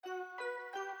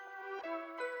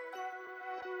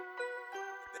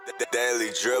The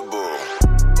Daily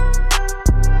Dribble.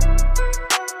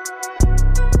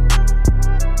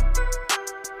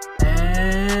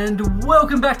 And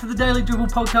welcome back to the Daily Dribble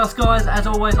podcast, guys. As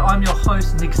always, I'm your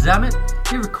host, Nick Zammit,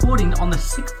 here recording on the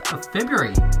 6th of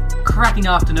February. Cracking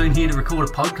afternoon here to record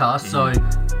a podcast, so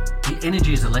the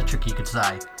energy is electric, you could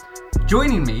say.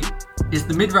 Joining me is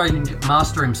the mid-range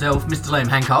master himself, Mr. Liam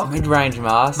Hancock. Mid-range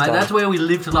master? Mate, that's where we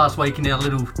lived last week in our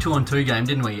little 2-on-2 game,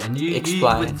 didn't we? And you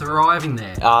were thriving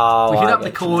there. Oh, we hit up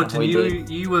the court and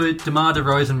you were DeMar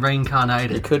DeRozan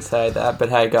reincarnated. You could say that, but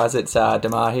hey guys, it's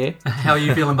DeMar here. How are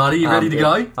you feeling, buddy? You ready to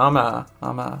go? I'm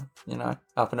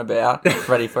up and about,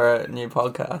 ready for a new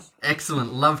podcast.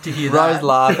 Excellent, love to hear that. Rose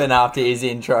laughing after his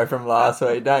intro from last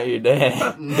week, don't you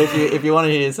dare. If you want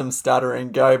to hear some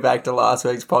stuttering, go back to last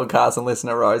week's podcast and listen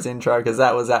to Rose's intro, because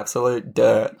that was absolute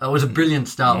dirt. That was a brilliant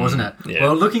start, wasn't it? Yeah.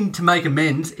 Well, looking to make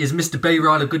amends is Mr. B.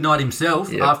 Ryder Goodnight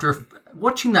himself, after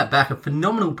watching that back, a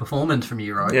phenomenal performance from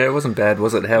you, Rose. Yeah, it wasn't bad,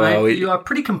 was it? How Mate, are we? You are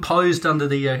pretty composed under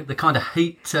the kind of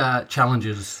heat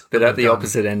challenges. But that at the we've done.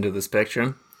 opposite end of the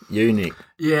spectrum, you, Nick.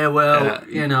 Yeah, well,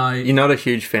 You're not a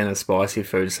huge fan of spicy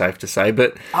food, safe to say,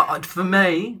 but for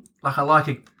me, like I like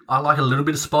a little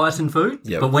bit of spice in food,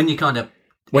 Yep. but when you kind of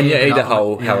when you amp it eat a up,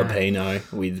 whole yeah.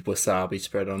 jalapeno with wasabi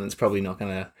spread on, it's probably not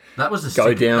going to That was the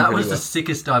go down That pretty was the well.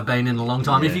 sickest I've been in a long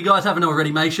time. If Yeah. you guys haven't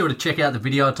already, make sure to check out the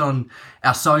video. It's on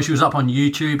our socials, up on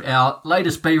YouTube. Our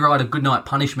latest B Rider Goodnight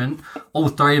Punishment. All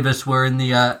three of us were in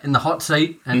the hot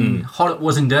seat, and hot it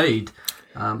was indeed.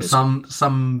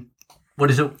 Some what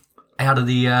is it? Out of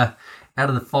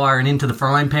the fire and into the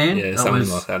frying pan. Yeah, That something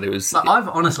was, like that. It was I've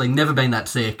honestly never been that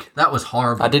sick. That was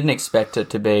horrible. I didn't expect it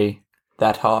to be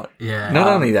that hot. Yeah, not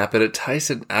only that, but it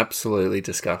tasted absolutely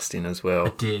disgusting as well.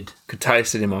 it did. Could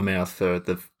taste it in my mouth for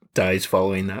the days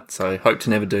following that, so hope to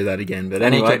never do that again. But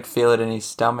And he anyway, could feel it in his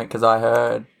stomach, because I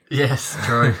heard. Yes,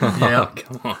 true. Yeah. oh,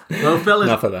 come on. Well, fellas,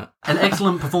 Enough of that. an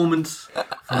excellent performance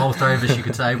from all three of us, you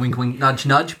could say. Wink, wink, nudge,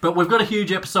 nudge. But we've got a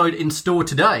huge episode in store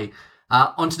today.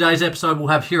 On today's episode, we'll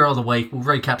have Hero of the Week. We'll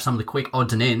recap some of the quick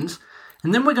odds and ends.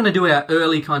 And then we're going to do our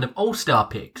early kind of all-star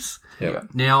picks. Yep.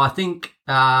 Now, I think,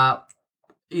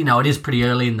 it is pretty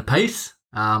early in the piece.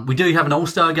 We do have an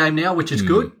all-star game now, which is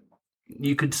good.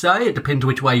 You could say. It depends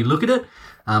which way you look at it.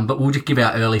 But we'll just give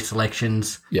our early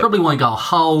selections. Yep. Probably won't go a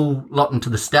whole lot into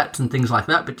the stats and things like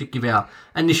that, but just give our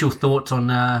initial thoughts on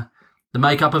the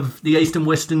makeup of the East and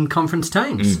Western Conference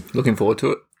teams. Looking forward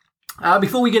to it.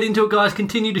 Before we get into it, guys,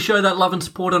 continue to show that love and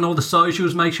support on all the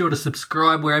socials. Make sure to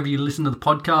subscribe wherever you listen to the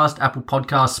podcast, Apple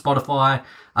Podcasts, Spotify,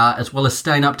 as well as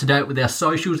staying up to date with our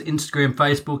socials, Instagram,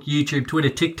 Facebook, YouTube, Twitter,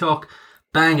 TikTok.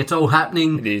 Bang, it's all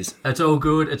happening. It is. It's all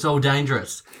good. It's all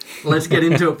dangerous. Let's get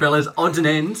into it, fellas. Odds and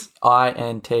ends.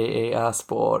 INTER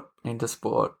Sport,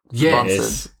 Intersport. Yes. Sponsored.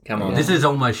 Yes, come on. This is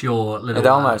almost your little... It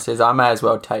almost is. I may as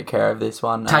well take care of this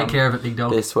one. Take care of it, big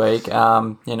dog. This week.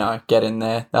 Get in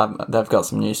there. They've got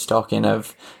some new stock in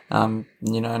of,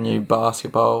 new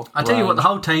basketball. I tell you what, range. the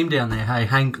whole team down there, hey,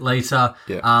 Hank, Lisa,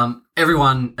 Yeah.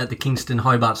 everyone at the Kingston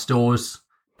Hobart stores,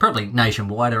 probably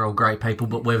nationwide, are all great people,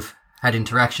 but we've had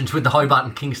interactions with the Hobart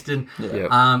and Kingston.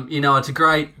 Yep. It's a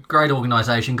great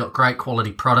organisation, got great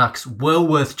quality products, well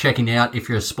worth checking out if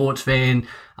you're a sports fan.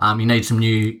 You need some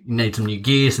new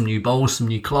gear, some new balls, some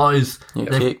new clothes. New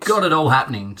They've kicks. got it all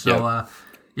happening. So,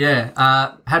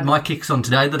 had my kicks on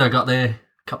today that I got there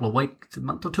a couple of weeks, a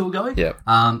month or two ago. Yep.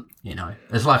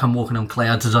 It's like I'm walking on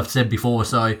clouds, as I've said before.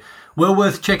 So, well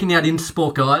worth checking out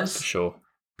Intersport, guys. Sure.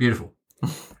 Beautiful.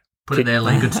 Put it there,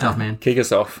 Lee. Good stuff, man. Kick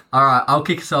us off. All right, I'll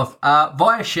kick us off.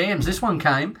 Via Shams, this one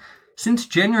came since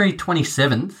January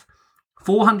 27th.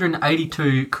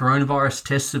 482 coronavirus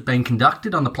tests have been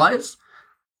conducted on the players.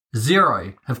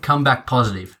 0 have come back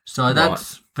positive. So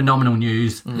that's phenomenal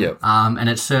news. Yep. And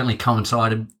it certainly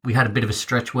coincided. We had a bit of a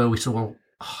stretch where we saw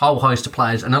a whole host of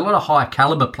players and a lot of high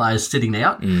caliber players sitting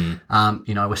out.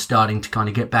 We're starting to kind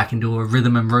of get back into a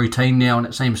rhythm and routine now, and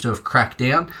it seems to have cracked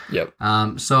down. Yep.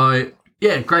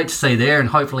 Great to see there, and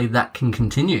hopefully that can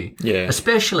continue. Yeah.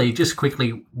 Especially, just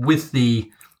quickly, with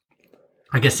the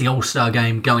All-Star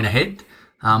game going ahead.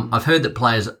 I've heard that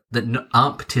players that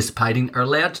aren't participating are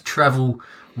allowed to travel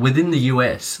within the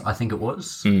US, I think it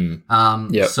was.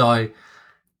 Yep. So, I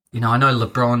know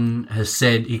LeBron has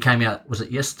said, he came out, was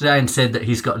it yesterday, and said that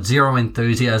he's got zero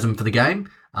enthusiasm for the game,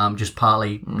 just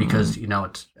partly because,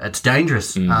 it's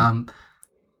dangerous.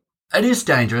 It is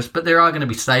dangerous, but there are going to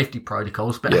be safety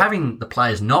protocols. But having the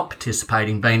players not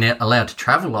participating, being allowed to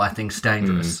travel, I think is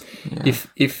dangerous. Yeah.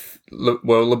 If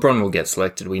LeBron will get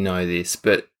selected, we know this,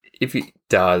 but if he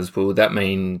does, will that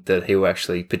mean that he will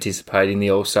actually participate in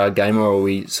the All-Star game, or are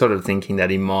we sort of thinking that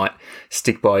he might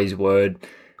stick by his word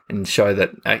and show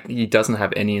that he doesn't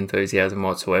have any enthusiasm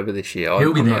whatsoever this year.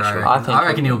 He'll be I'm there, not sure. I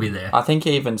reckon he'll be there. I think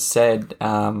he even said,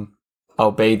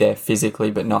 I'll be there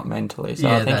physically but not mentally. So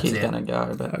Yeah, I think that's he's it. going to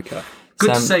go. But Okay. Good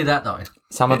to some- see that, though.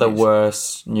 Some of the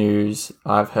worst news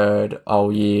I've heard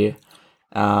all year,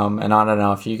 and I don't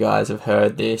know if you guys have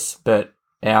heard this, but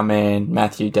our man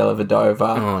Matthew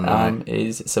Dellavedova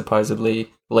is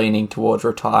supposedly leaning towards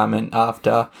retirement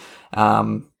after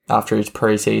his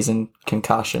preseason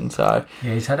concussion. So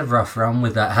Yeah, he's had a rough run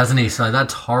with that, hasn't he? So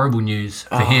that's horrible news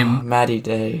for him. Matty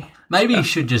D. Maybe he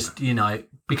should just,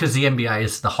 because the NBA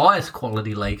is the highest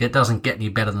quality league, it doesn't get any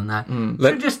better than that.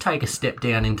 Should just take a step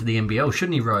down into the NBL,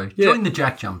 shouldn't he, Ro? Yeah. Join the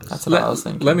Jack Jumpers. That's what I was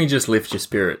thinking. Let me just lift your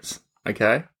spirits,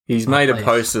 okay? He's made a please.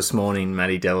 post this morning,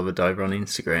 Matty Dellavedova, on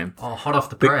Instagram. Oh, hot off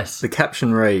the press. The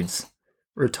caption reads,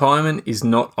 "Retirement is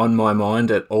not on my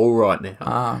mind at all right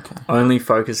now. Okay. Only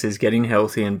focus is getting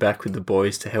healthy and back with the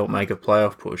boys to help make a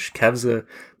playoff push. Cavs are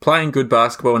playing good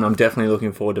basketball, and I'm definitely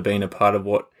looking forward to being a part of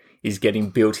what is getting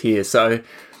built here." So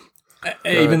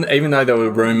even though there were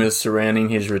rumours surrounding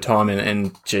his retirement,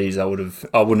 and geez, I wouldn't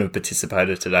have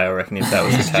participated today, I reckon, if that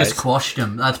was He's the case. just quashed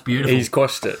him. That's beautiful. He's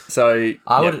quashed it. So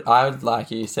I would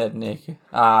like you said, Nick.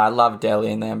 I love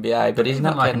Delhi in the NBA, but he's Even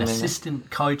not like an getting in.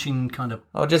 assistant coaching kind of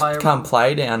Or just player. come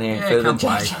play down here for the come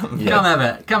play. Jack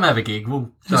Jumpers. Come have a gig. We'll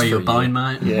throw you a for bone, you.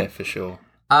 mate. Yeah, for sure.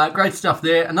 Great stuff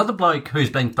there. Another bloke who's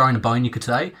been thrown a bone, you could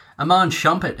say, Aman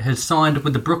Shumpert, has signed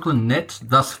with the Brooklyn Nets,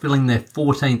 thus filling their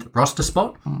 14th roster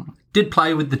spot. Did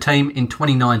play with the team in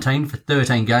 2019 for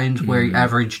 13 games, where he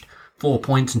averaged 4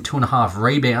 points and 2.5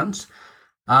 rebounds.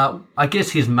 I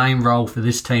guess his main role for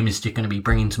this team is just going to be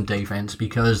bringing some defense,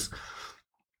 because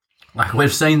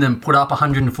we've seen them put up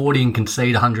 140 and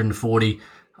concede 140.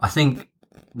 I think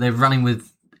they're running with,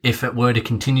 if it were to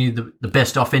continue, the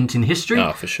best offense in history.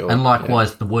 Oh, for sure. And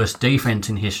likewise, the worst defense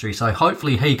in history. So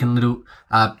hopefully he can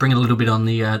bring a little bit on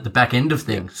the back end of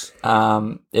things.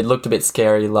 It looked a bit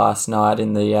scary last night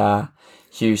in the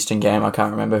Houston game. I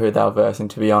can't remember who they were versing,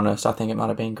 to be honest. I think it might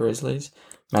have been Grizzlies,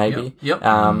 maybe. Yep.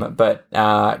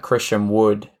 But Christian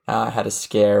Wood had a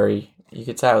scary, you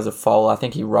could say it was a fall. I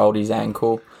think he rolled his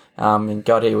ankle. And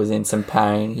God, he was in some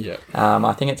pain. Yeah.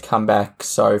 I think it's come back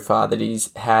so far that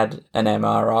he's had an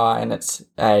MRI and it's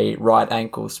a right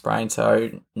ankle sprain, so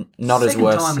not as Second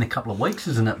worse. time in a couple of weeks,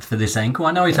 isn't it, for this ankle?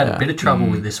 I know he's had a bit of trouble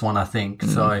with this one, I think.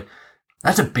 So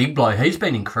that's a big blow. He's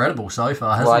been incredible so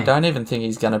far, hasn't Well, I he? don't even think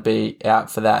he's going to be out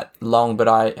for that long, but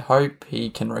I hope he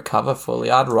can recover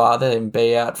fully. I'd rather him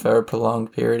be out for a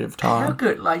prolonged period of How time.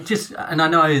 good? And I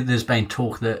know there's been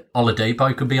talk that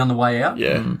Oladipo could be on the way out.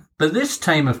 Yeah. But this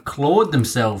team have clawed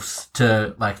themselves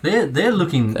to, they're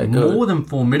looking good. more than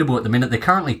formidable at the minute. They're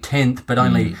currently 10th, but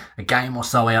only a game or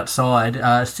so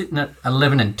outside, sitting at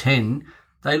 11 and 10.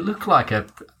 They look like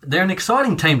they're an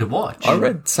exciting team to watch. I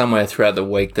read somewhere throughout the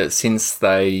week that since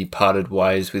they parted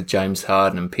ways with James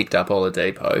Harden and picked up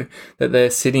Oladipo, that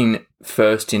they're sitting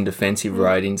first in defensive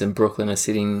ratings and Brooklyn are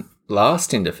sitting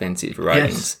last in defensive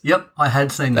ratings. Yes. Yep, I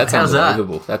had seen that. That's How's that?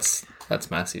 unbelievable. That's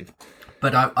massive.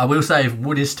 But I will say, if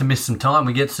Wood is to miss some time,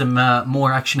 we get some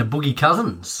more action of Boogie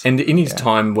Cousins. And in his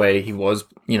time where he was,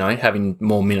 having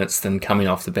more minutes than coming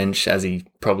off the bench as he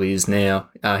probably is now,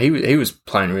 he was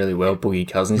playing really well, Boogie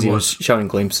Cousins. He was showing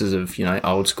glimpses of,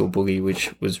 old school Boogie,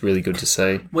 which was really good to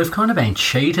see. We've kind of been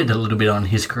cheated a little bit on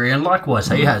his career, and likewise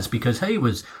he has, because he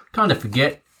was kind of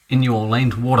forget in New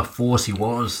Orleans what a force he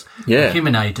was. Yeah. Him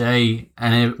and AD,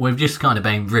 and we've just kind of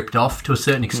been ripped off to a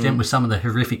certain extent with some of the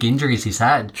horrific injuries he's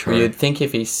had. Well, you'd think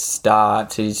if he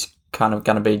starts, he's kind of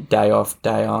going to be day off,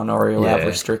 day on, or he'll have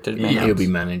restricted minutes. He'll be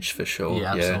managed for sure.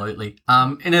 Yeah, absolutely.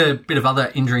 In a bit of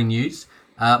other injury news,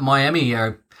 Miami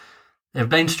they've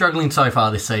been struggling so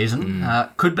far this season.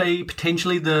 Could be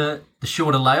potentially the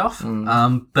shorter layoff,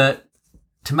 but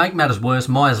to make matters worse,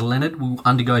 Myers Leonard will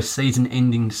undergo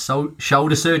season-ending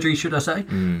shoulder surgery, should I say.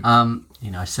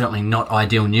 Certainly not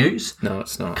ideal news. No,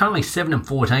 it's not. Currently 7 and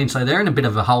 14, so they're in a bit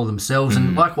of a hole themselves.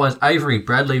 And likewise, Avery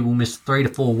Bradley will miss 3 to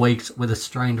 4 weeks with a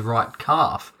strained right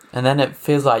calf. And then it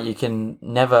feels like you can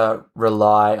never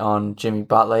rely on Jimmy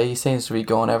Butler. He seems to be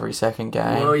gone every second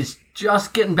game. Well, he's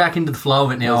just getting back into the flow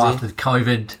of it now Is he? after the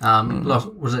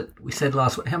COVID. Was it? We said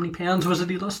last week, how many pounds was it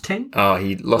he lost? 10? Oh,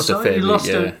 he lost a fair He bit, lost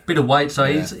yeah. a bit of weight, so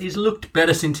he's looked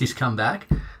better since he's come back.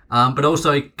 But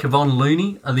also, Kevon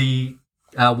Looney of the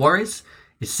Warriors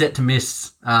is set to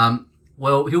miss.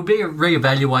 He'll be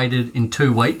reevaluated in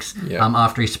 2 weeks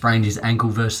after he sprained his ankle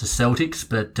versus Celtics.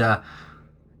 But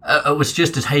it was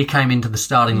just as he came into the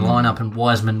starting lineup and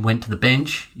Wiseman went to the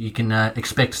bench, you can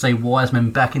expect to see Wiseman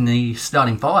back in the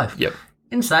starting 5. Yep.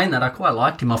 In saying that, I quite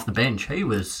liked him off the bench. He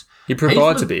was He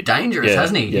provides He's a bit. dangerous, Yeah,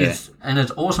 hasn't he? Yeah, And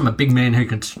it's awesome, a big man who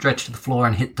can stretch to the floor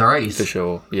and hit threes. for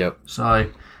sure. Yep. So,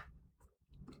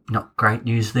 not great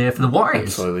news there for the Warriors.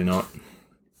 Absolutely not.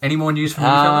 Any more news from you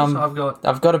fellas?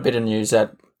 I've got a bit of news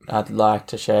that I'd like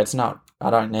to share. It's not. I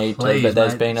don't need Please, to, but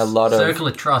there's mate. been a lot of. Circle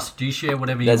of trust. Do you share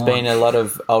whatever you There's want? been a lot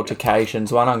of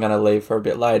altercations. One I'm going to leave for a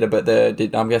bit later, but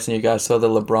I'm guessing you guys saw the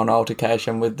LeBron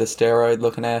altercation with the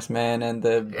steroid-looking ass man and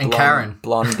the Karen.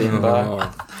 blonde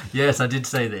bimbo. Yes, I did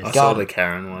see this. I saw the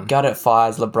Karen one. God, it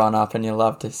fires LeBron up, and you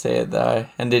love to see it though.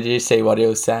 And did you see what he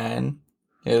was saying?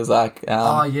 It was like, he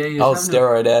was old having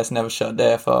steroid ass never shot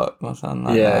their foot or something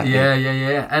like that.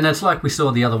 Yeah. And it's like we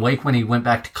saw the other week when he went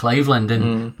back to Cleveland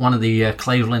and one of the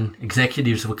Cleveland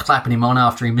executives were clapping him on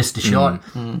after he missed a shot.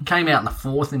 Came out in the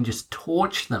fourth and just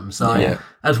torched them. So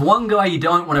as one guy you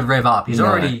don't want to rev up. He's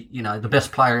already, the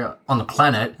best player on the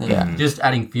planet. Yeah. Just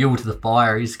adding fuel to the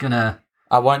fire. He's going to...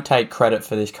 I won't take credit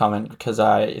for this comment because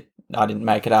I didn't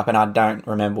make it up and I don't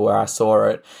remember where I saw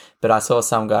it. But I saw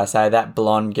some guy say that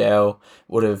blonde girl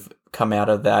would have come out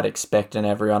of that expecting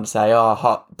everyone to say, oh,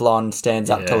 hot blonde stands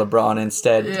up to LeBron.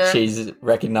 Instead, she's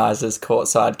recognised as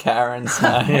courtside Karen. So.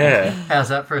 Yeah. How's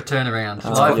that for a turnaround?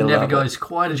 Life never goes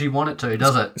quite as you want it to,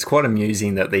 does it? It's quite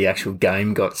amusing that the actual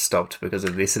game got stopped because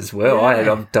of this as well. I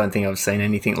don't think I've seen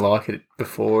anything like it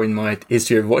before in my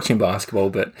history of watching basketball.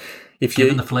 But if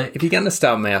you're going to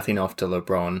start mouthing off to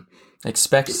LeBron,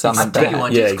 expect something I'll tell you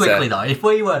what, bad. quickly though, if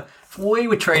we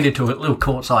were treated to a little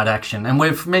courtside action, and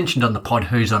we've mentioned on the pod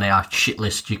who's on our shit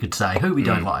list, you could say, who we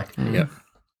don't like. Yeah.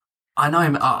 I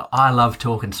know I love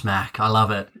talking smack. I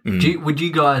love it. Would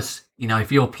you guys,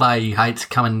 if your player you hate's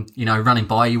coming, running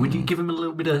by you, would you give him a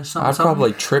little bit of something? I'd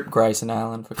probably trip Grayson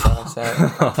Allen for Christ's sake.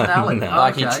 Allen,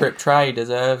 Like he tripped Trey, he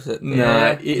deserves it.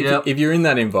 No, if you're in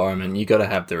that environment, you got to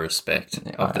have the respect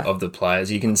of the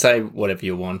players. You can say whatever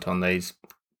you want on these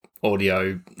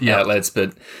audio outlets,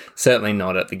 but certainly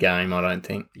not at the game, I don't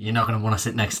think. You're not going to want to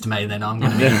sit next to me then. I'm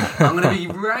going to be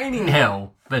raining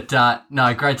hell. But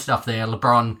no, great stuff there.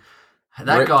 LeBron,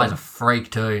 that guy's a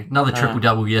freak too. Another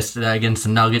triple-double yesterday against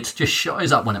the Nuggets. Just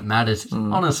shows up when it matters.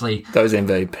 Honestly. Those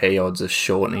MVP odds are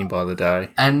shortening by the day.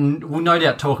 And we'll no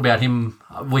doubt talk about him.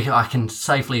 I can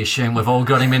safely assume we've all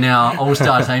got him in our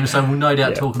All-Star team, so we'll no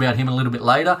doubt talk about him a little bit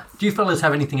later. Do you fellas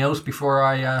have anything else before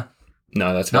I...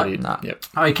 No, that's about it. No. Yep.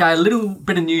 Okay, a little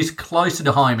bit of news closer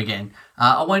to home again.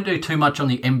 I won't do too much on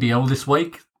the NBL this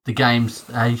week. The games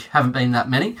haven't been that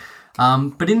many.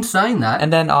 But in saying that...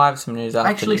 And then I have some news after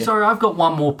Actually, you. sorry, I've got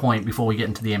one more point before we get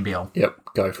into the NBL. Yep,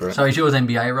 go for it. So is yours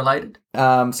NBA related?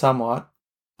 Somewhat.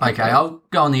 Okay, I'll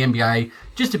go on the NBA.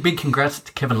 Just a big congrats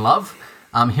to Kevin Love.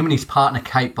 Him and his partner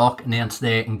Kate Bock announced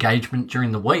their engagement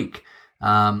during the week.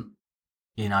 Kevin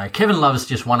Love is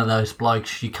just one of those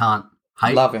blokes you can't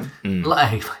hate. Love him.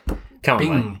 Come on,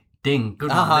 Bing, mate. ding.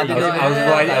 Good Ah, one. There you go.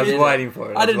 I was waiting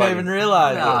for it. I didn't even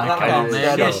realise it. Oh, come on, man.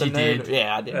 Straight Yes, off the you did. noodle.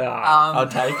 Yeah, I did. Ah. I'll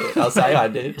take it. I'll say I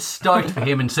did. Stoked for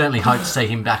him and certainly hope to see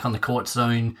him back on the court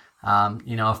soon.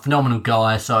 A phenomenal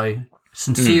guy. So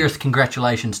sincerest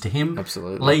congratulations to him.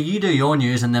 Absolutely. Lee, you do your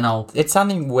news and then I'll... It's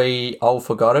something we all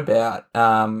forgot about,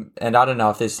 and I don't know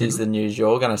if this is the news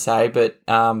you're going to say, but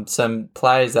some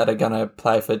players that are going to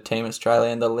play for Team Australia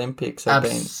in the Olympics have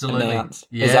been announced.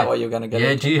 Yeah. Is that what you're going to get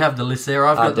into? Do you have the list there?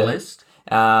 I've got the list.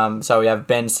 So we have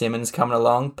Ben Simmons coming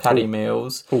along, Paddy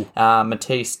Mills,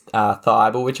 Matisse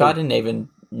Thybulle, which I didn't even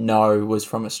know was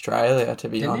from Australia, to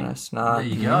be honest. No. There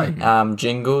you go.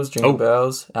 Jingle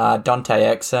Bells, Dante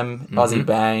Exum, Ozzie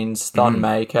Baines, Thon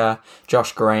Maker,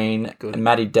 Josh Green, and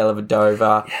Matty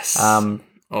Dellavedova. Yes.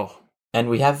 And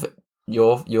we have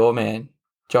your man,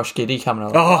 Josh Giddey, coming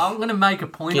along. I'm going to make a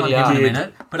point on him in a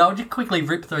minute, but I'll just quickly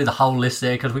rip through the whole list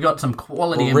there because we got some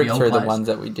quality NBL We'll rip through players. the ones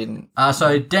that we didn't.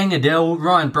 So Deng Adele,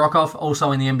 Ryan Brockhoff,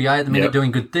 also in the NBA at the minute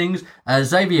doing good things.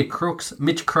 Xavier Crooks,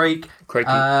 Mitch Creek,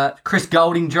 Chris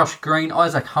Golding, Josh Green,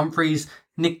 Isaac Humphries,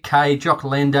 Nick Kay, Jock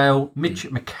Landale, Mitch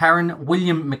McCarron,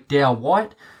 William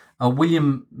McDowell-White,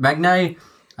 William Magnay.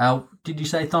 Did you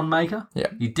say Thon Maker? Yeah.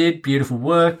 You did. Beautiful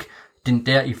work. Didn't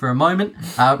doubt you for a moment.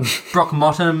 Brock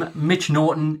Mottom, Mitch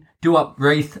Norton, Duop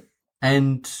Reith,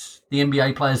 and the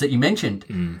NBA players that you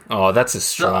mentioned. Oh, that's a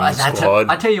strong squad.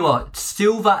 I tell you what,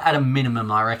 silver at a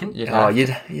minimum, I reckon. Yeah.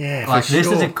 This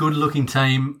is a good-looking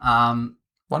team.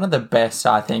 One of the best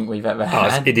I think we've ever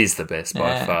had. It is the best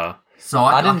by far. So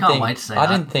I can't wait to see that.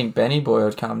 I didn't think Benny Boy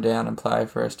would come down and play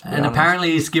for us, to be And honest.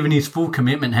 apparently he's given his full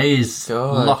commitment. He is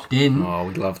locked in. Oh,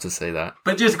 we'd love to see that.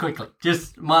 But just quickly,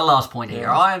 just my last point here.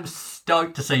 I am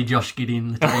stoked to see Josh Giddey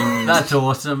in the team. That's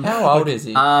awesome. How old is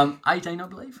he? 18, I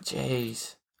believe.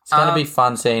 Jeez. It's going to be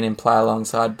fun seeing him play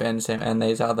alongside Ben Simmons and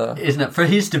these other... Isn't it? For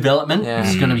his development,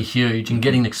 it's going to be huge and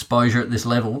getting exposure at this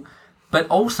level. But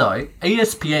also,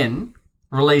 ESPN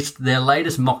released their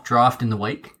latest mock draft in the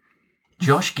week.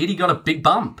 Josh Giddey got a big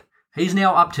bump. He's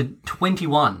now up to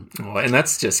 21. Oh, and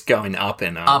that's just going up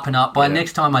and up. Up and up. By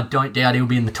next time, I don't doubt he'll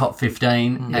be in the top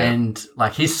 15. And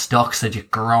like his stocks are just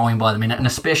growing by the minute. And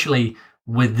especially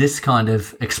with this kind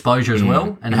of exposure as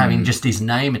well and having just his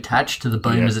name attached to the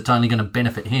Boomers, it's only going to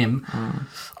benefit him.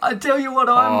 I tell you what,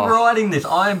 I'm writing this.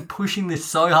 I am pushing this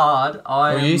so hard.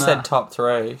 You said top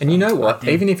 3. And you know what?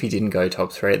 Even if he didn't go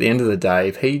top 3, at the end of the day,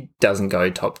 if he doesn't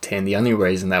go top 10, the only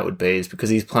reason that would be is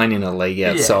because he's playing in a league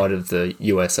outside of the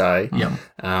USA.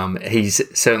 He's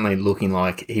certainly looking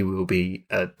like he will be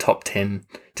a top 10,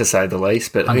 to say the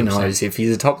least. But 100%. Who knows? If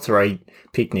he's a top 3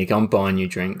 picnic, I'm buying you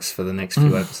drinks for the next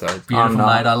few episodes. Beautiful,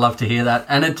 mate. I love to hear that.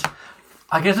 And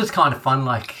I guess it's kind of fun,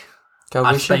 like,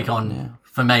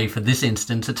 for me, for this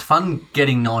instance, it's fun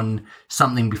getting on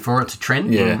something before it's a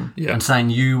trend. And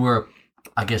saying you were,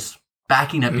 I guess,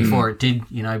 backing it before it did,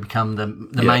 become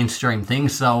the mainstream thing.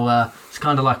 So it's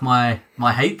kind of like my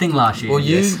Heat thing last year. Well,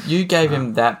 you gave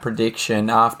him that prediction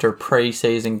after a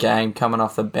pre-season game coming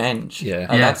off the bench.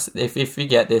 And that's if you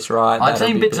get this right. I'd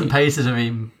seen bits and pieces of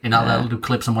him in other little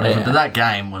clips and whatever, but that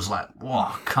game was like, whoa,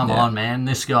 come on, man.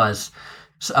 This guy's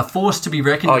a force to be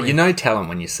reckoned with. You know talent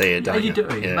when you see it, don't you? You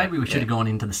do. Yeah, maybe we should have gone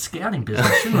into the scouting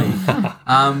business, shouldn't we?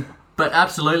 But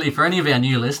absolutely, for any of our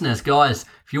new listeners, guys,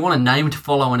 if you want a name to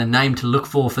follow and a name to look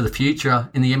for the future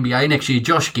in the NBA next year,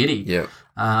 Josh Giddey.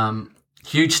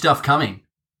 Huge stuff coming.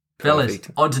 Fellas,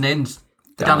 odds and ends,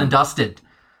 done and dusted.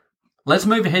 Let's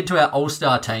move ahead to our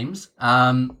All-Star teams.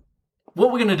 What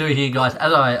we're going to do here, guys,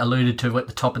 as I alluded to at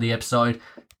the top of the episode,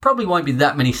 probably won't be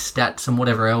that many stats and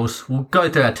whatever else. We'll go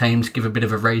through our teams, give a bit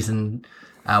of a reason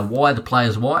why the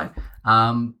players why.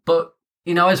 But,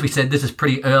 as we said, this is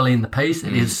pretty early in the piece.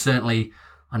 It is certainly,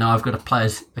 I know I've got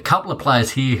a couple of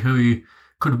players here who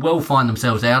could well find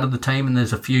themselves out of the team, and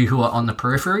there's a few who are on the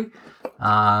periphery.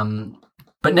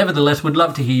 But nevertheless, we'd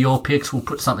love to hear your picks. We'll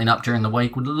put something up during the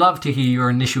week. We'd love to hear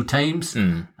your initial teams.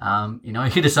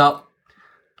 Hit us up.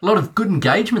 A lot of good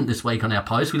engagement this week on our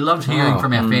post. We love hearing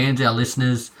from our fans, our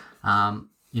listeners.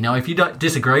 If you don't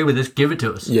disagree with us, give it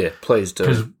to us. Yeah, please do.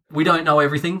 Because we don't know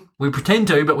everything. We pretend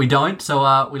to, but we don't.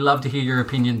 So we love to hear your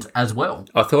opinions as well.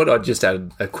 I thought I'd just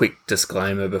add a quick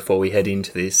disclaimer before we head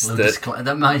into this. These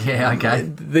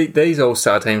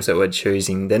All-Star teams that we're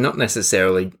choosing, they're not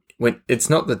necessarily... It's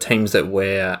not the teams that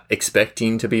we're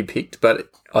expecting to be picked,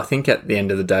 but I think at the end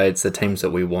of the day, it's the teams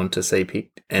that we want to see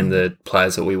picked and the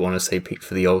players that we want to see picked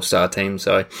for the All-Star team.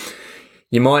 So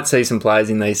you might see some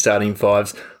players in these starting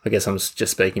fives. I guess I'm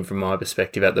just speaking from my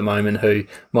perspective at the moment, who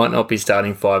might not be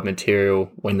starting 5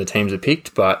 material when the teams are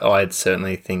picked, but I'd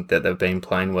certainly think that they've been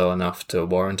playing well enough to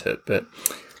warrant it. But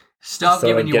Stop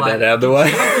giving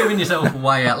yourself a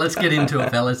way out. Let's get into it,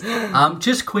 fellas.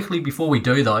 Just quickly before we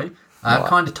do, though, it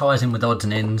kind of ties in with odds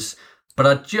and ends, but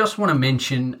I just want to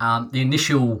mention the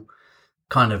initial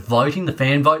kind of voting. The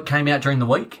fan vote came out during the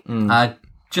week.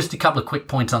 Just a couple of quick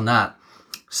points on that.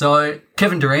 So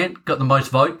Kevin Durant got the most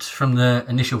votes from the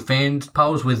initial fans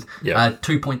polls with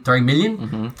 2.3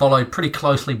 million, followed pretty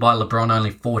closely by LeBron, only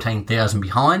 14,000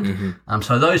 behind.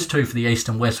 So those two for the East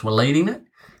and West were leading it.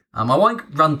 I won't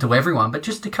run through everyone, but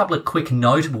just a couple of quick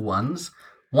notable ones.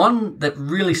 One that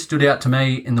really stood out to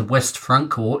me in the West front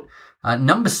court,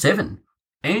 number 7,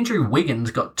 Andrew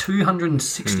Wiggins got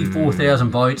 264,000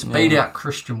 votes, beat out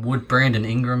Christian Wood, Brandon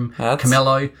Ingram,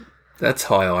 Carmelo. That's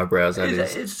high eyebrows, that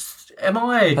is. Have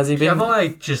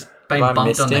I just been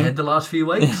bumped on the head the last few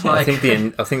weeks? I think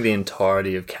the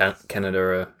entirety of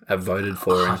Canada have voted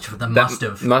for him.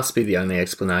 That must be the only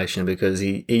explanation, because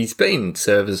he's been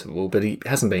serviceable, but he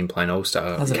hasn't been playing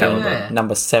All-Star caliber.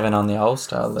 Number 7 on the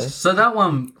All-Star list. So that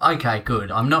one, okay, good.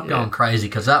 I'm not going crazy,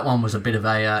 because that one was a bit of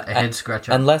a head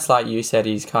scratcher. Unless, like you said,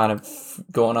 he's kind of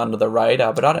gone under the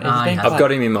radar, but I don't. I've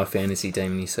got him in my fantasy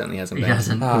team, and he certainly hasn't. He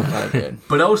hasn't. Oh, okay, good.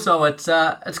 But also, it's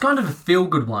kind of a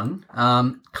feel-good one.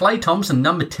 Klay Thompson,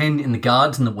 number 10 in the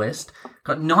guards in the West,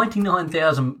 got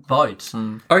 99,000 votes.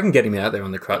 I can get him out there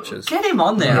on the crutches. Get him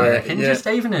on there, I reckon. Just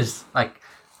even as,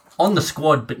 on the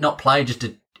squad, but not play just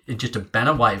a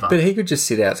banner waiver. But he could just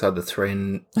sit outside the 3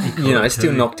 and,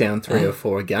 still knock down 3 or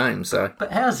 4 a game. So.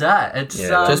 But how's that? It's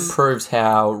just proves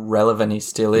how relevant he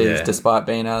still is, despite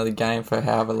being out of the game for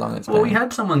however long it's been. Well, we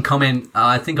had someone comment,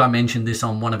 I think I mentioned this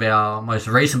on one of our most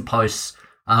recent posts,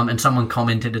 and someone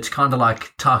commented it's kind of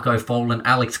like Taco Fall and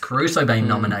Alex Caruso being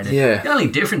nominated. Yeah. The only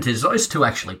difference is those two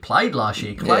actually played last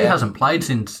year. Klay hasn't played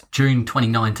since June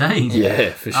 2019.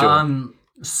 Yeah, for sure.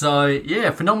 So,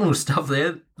 phenomenal stuff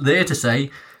there to see.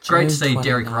 great to see 29.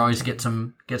 Derek Rose get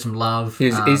some love.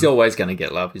 He's always going to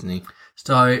get love, isn't he?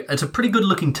 So it's a pretty good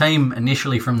looking team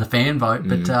initially from the fan vote,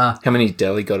 but How many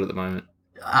Delhi got at the moment?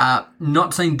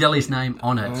 not seen Delhi's name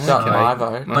on it. Got my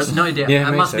vote. But no doubt, Yeah,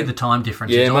 it me must too. be the time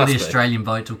difference. Yeah, it All must the be. Australian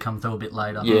votes will come through a bit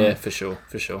later. Yeah, for sure.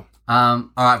 All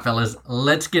right, fellas,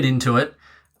 let's get into it.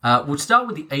 We'll start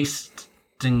with the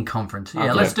Eastern Conference. Yeah,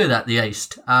 Okay. let's do that, the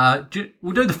East.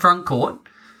 We'll do the front court.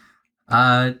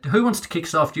 Who wants to kick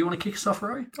us off? Do you want to kick us off,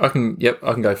 Roy? I can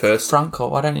go first. Front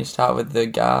court. Why don't you start with the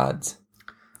guards?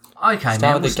 Okay, Start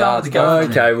man. with We'll the start with the guards.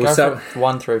 guards. Go Okay, we'll Go start. for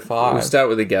 1 through 5. We'll start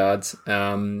with the guards.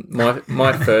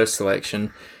 My first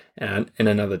selection, and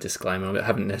another disclaimer, I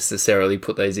haven't necessarily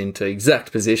put these into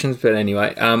exact positions, but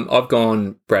anyway, I've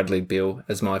gone Bradley Beal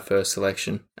as my first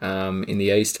selection in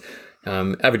the East,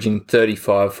 averaging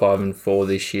 35, 5 and 4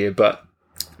 this year, but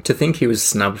to think he was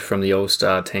snubbed from the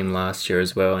All-Star team last year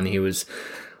as well, and he was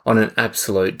on an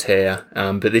absolute tear,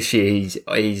 but this year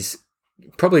he's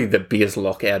probably the biggest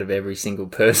lockout of every single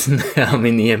person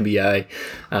in the NBA,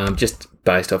 just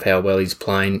based off how well he's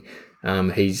playing.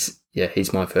 He's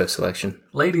my first selection.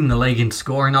 Leading the league in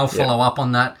scoring. I'll follow up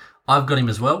on that. I've got him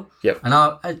as well. Yep. And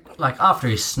after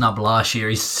his snub last year,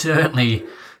 he certainly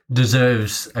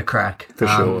deserves a crack. For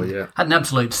sure, yeah. Had an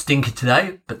absolute stinker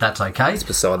today, but that's okay. It's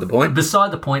beside the point.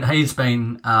 Beside the point, he's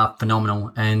been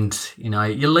phenomenal, and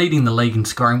you're leading the league in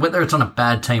scoring, whether it's on a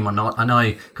bad team or not. I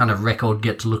know kind of record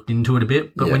gets looked into it a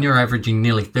bit, but when you're averaging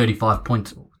nearly 35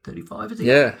 points, 35 is it?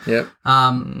 Yeah,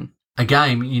 A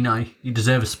game, you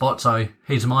deserve a spot, so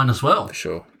he's mine as well. for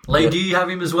sure. Lee, do you have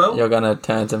him as well? You're going to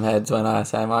turn some heads when I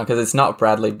say mine, because it's not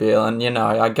Bradley Beal, and,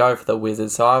 I go for the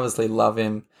Wizards, so I obviously love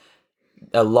him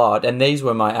a lot, and these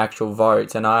were my actual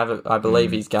votes, and I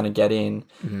believe he's going to get in,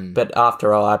 but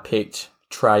after all, I picked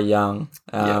Trae Young.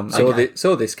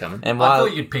 Saw this coming. And I while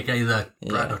thought you'd pick either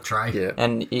Brad or Trey. Yeah.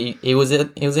 and he was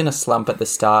in a slump at the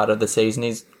start of the season.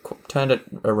 He's turned it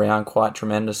around quite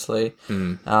tremendously.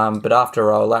 But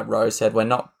after all, like Rose said, we're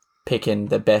not picking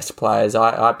the best players.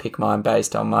 I pick mine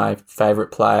based on my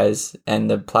favourite players and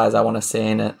the players I want to see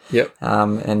in it. Yep.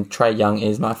 And Trae Young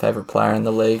is my favourite player in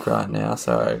the league right now,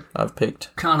 so I've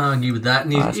picked. Can't argue with that,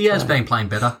 and Nice he has play. been playing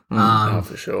better.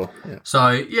 For sure. Yeah. So,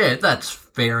 yeah, that's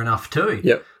fair enough too.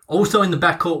 Yep. Also in the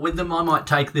backcourt with them, I might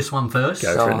take this one first.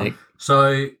 Go Go for on. it, Nick.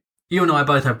 So, you and I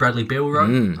both have Bradley Beal, right?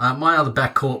 My other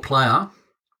backcourt player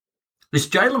is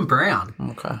Jaylen Brown.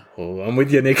 Okay. Oh, I'm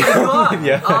with you, Nick. You I'm with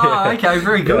you. are? Oh, okay,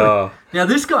 very good. Oh. Now,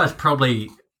 this guy's probably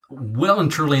well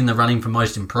and truly in the running for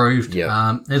most improved.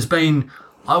 Yeah. There's been,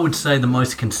 I would say, the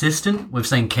most consistent. We've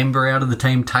seen Kemba out of the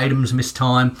team. Tatum's missed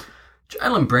time.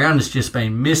 Jaylen Brown has just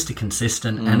been Mr.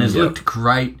 Consistent and has looked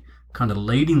great, kind of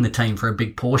leading the team for a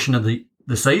big portion of the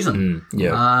season.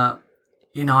 Yeah.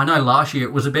 I know last year,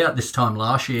 it was about this time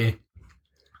last year,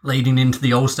 leading into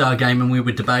the All-Star game, and we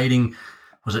were debating,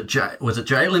 was it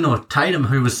Jaylen or Tatum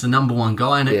who was the number one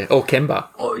guy? And Yeah. Or Kemba.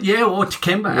 or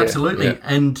Kemba, absolutely. yeah.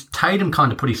 And Tatum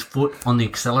kind of put his foot on the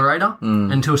accelerator,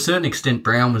 and to a certain extent,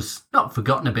 Brown was not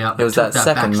forgotten about. But It was took that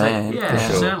second backseat. man. Yeah,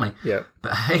 For sure. certainly. Yeah.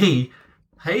 But he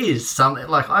is something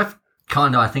like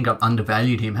I think I've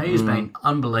undervalued him. He has been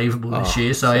unbelievable this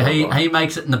year. So he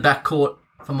makes it in the backcourt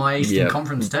for my Eastern Yeah.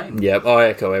 Conference team. Yeah, I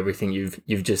echo everything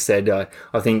you've just said.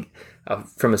 I think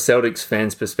from a Celtics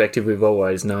fan's perspective, we've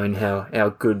always known how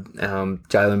good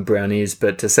Jaylen Brown is,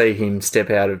 but to see him step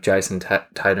out of Jason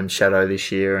Tatum's shadow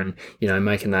this year and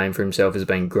make a name for himself has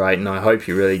been great. And I hope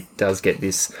he really does get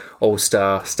this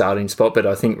All-Star starting spot. But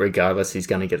I think regardless, he's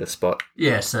going to get a spot.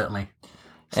 Yeah, certainly.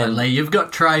 So Lee, you've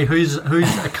got Trey. Who's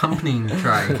accompanying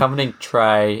Trey? Accompanying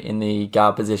Trae in the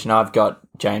guard position, I've got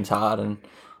James Harden.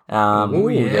 Oh,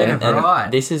 yeah, and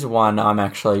right. This is one I'm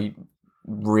actually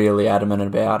really adamant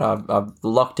about. I've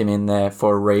locked him in there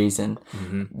for a reason.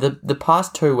 The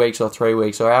past 2 weeks or 3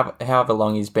 weeks or however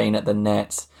long he's been at the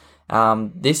Nets,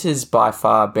 this has by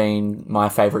far been my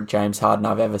favourite James Harden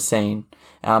I've ever seen.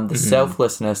 The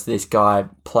selflessness this guy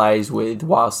plays with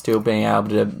while still being able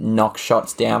to knock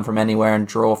shots down from anywhere and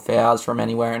draw fouls from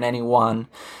anywhere and anyone.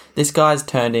 This guy's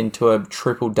turned into a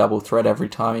triple-double threat every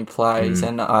time he plays,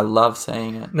 and I love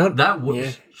seeing it. Not That was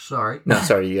Yeah. sorry. No,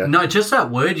 sorry, you go. No, just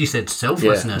that word you said,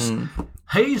 selflessness.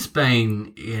 He's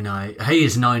been, he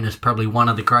is known as probably one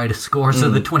of the greatest scorers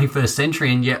of the 21st century,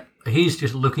 and yet he's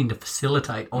just looking to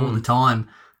facilitate all the time.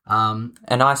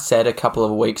 And I said a couple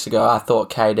of weeks ago, I thought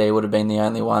KD would have been the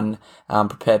only one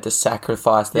prepared to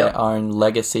sacrifice their own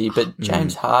legacy, but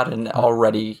James Harden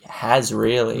already has,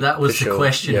 really. That was For the sure,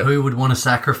 question, yep. who would want to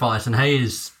sacrifice? And he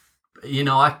is,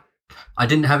 I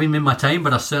didn't have him in my team,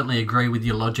 but I certainly agree with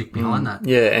your logic behind that.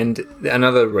 Yeah, and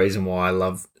another reason why I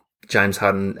love James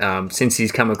Harden, since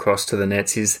he's come across to the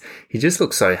Nets, he just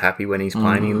looks so happy when he's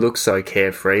playing. He looks so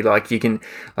carefree.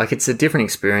 It's a different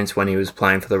experience when he was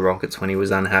playing for the Rockets, when he was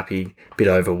unhappy, a bit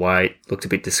overweight, looked a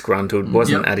bit disgruntled,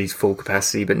 wasn't at his full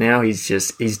capacity. But now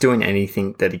he's doing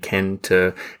anything that he can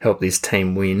to help this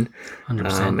team win.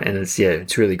 100%. And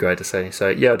it's really great to see. So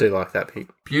I do like that pick.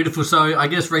 Beautiful. So I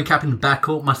guess recapping the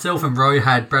backcourt, myself and Ro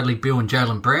had Bradley Beal and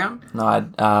Jaylen Brown. No, I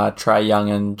had Trae Young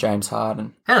and James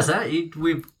Harden. How's that?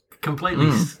 We've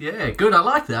completely... Yeah, good. I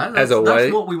like that. As always,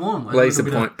 that's what we want. At least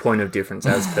a point of difference,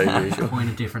 as per usual. Point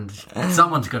of difference.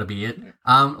 Someone's got to be it.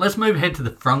 Let's move ahead to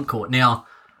the front court. Now,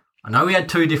 I know we had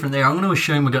 2 different there. I'm going to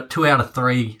assume we got 2 out of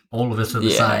 3. All of us are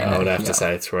the same. I would have to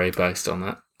say 3 based on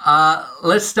that.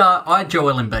 Let's start. I had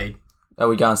Joel Embiid. Are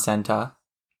we going centre?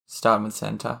 Starting with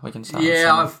centre. We can start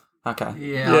Yeah, with centre.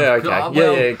 Okay. Yeah,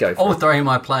 okay. Go for all it. 3 of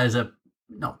my players are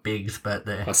not bigs, but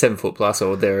they're... 7 foot plus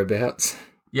or thereabouts.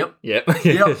 Yep. Yep.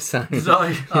 So,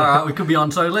 all right, we could be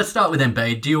on. So let's start with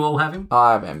Embiid. Do you all have him?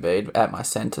 I have Embiid at my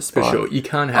centre For spot. sure. You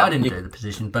can't have... I didn't do the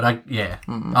position, but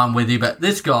I'm with you. But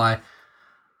this guy...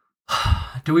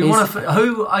 Do we want to...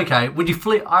 Who... Okay, would you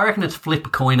flip... I reckon it's flip a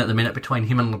coin at the minute between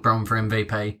him and LeBron for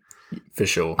MVP. For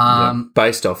sure.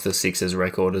 Based off the Sixers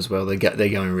record as well, they're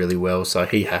going really well, so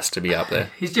he has to be up there.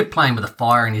 He's just playing with a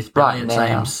fire in his belly, it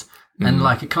seems. And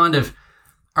it kind of...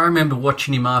 I remember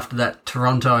watching him after that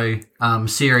Toronto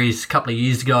series a couple of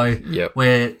years ago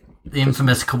where the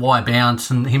infamous Kawhi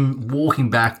bounce and him walking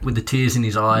back with the tears in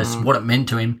his eyes, what it meant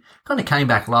to him. Kind of came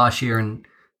back last year and,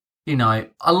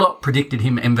 a lot predicted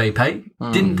him MVP.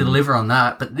 Didn't deliver on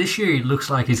that, but this year he looks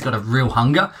like he's got a real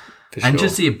hunger. And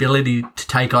just the ability to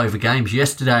take over games.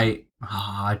 Yesterday,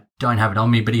 I don't have it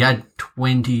on me, but he had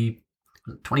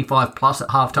 25 plus at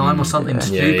halftime or something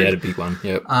stupid. Yeah, he had a big one.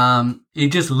 Yep. He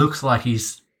just looks like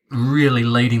he's really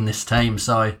leading this team.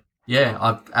 So, yeah,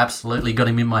 I've absolutely got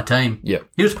him in my team. Yep.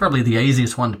 He was probably the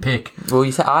easiest one to pick. Well,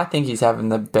 I think he's having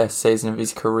the best season of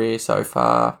his career so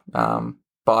far,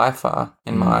 by far,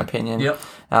 in my opinion. Yep.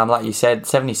 Like you said,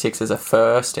 76ers are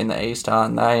first in the East,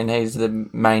 aren't they? And he's the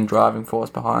main driving force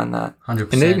behind that.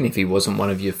 100%. And even if he wasn't one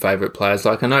of your favourite players,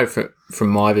 I know from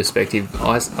my perspective,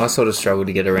 I sort of struggle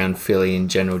to get around Philly in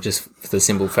general, just for the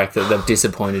simple fact that they've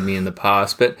disappointed me in the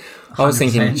past. But I was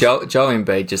 100%. Thinking Joel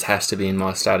Embiid just has to be in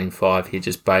my starting 5 here,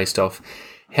 just based off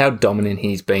how dominant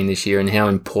he's been this year and how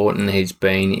important he's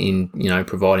been in,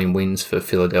 providing wins for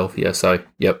Philadelphia. So,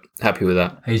 yep, happy with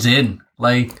that. He's in.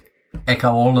 Lee,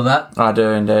 echo all of that? I do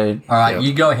indeed. All right,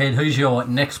 You go ahead. Who's your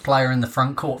next player in the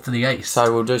front court for the East?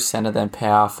 So we'll do centre then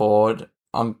power forward.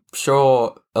 I'm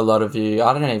sure a lot of you,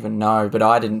 I don't even know, but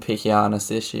I didn't pick Giannis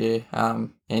this year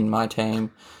in my team.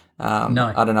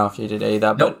 No. I don't know if you did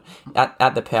either, Nope. but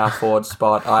at the power forward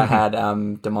spot, I had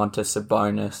Domantas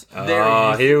Sabonis.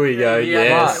 Oh, here we go.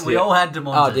 Yes. We all had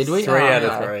Domantas. Oh, did we? 3 out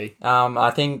of 3.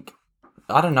 I think...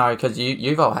 I don't know, because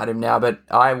you've all had him now, but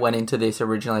I went into this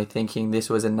originally thinking this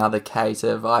was another case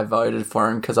of I voted for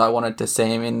him because I wanted to see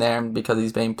him in there and because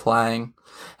he's been playing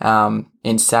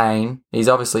insane. He's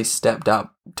obviously stepped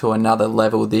up to another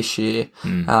level this year.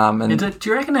 And do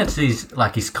you reckon that's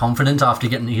his confidence after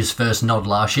getting his first nod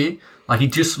last year? Like, he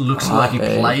just looks like he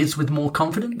plays with more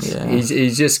confidence. Yeah.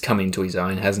 He's just come into his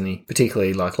own, hasn't he?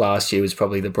 Particularly, last year was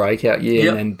probably the breakout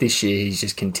year, and this year he's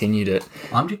just continued it.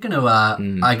 I'm just going to,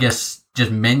 I guess,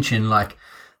 just mention,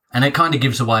 and it kind of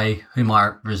gives away who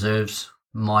my reserves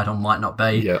might or might not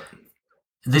be. Yep.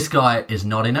 This guy is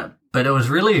not in it, but it was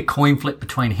really a coin flip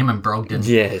between him and Brogdon.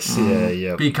 Yes,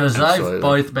 yeah. Because absolutely. they've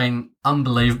both been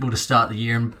unbelievable to start the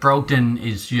year, and Brogdon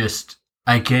is just...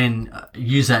 Again,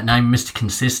 use that name, Mr.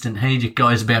 Consistent. He just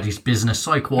goes about his business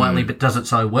so quietly, but does it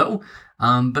so well.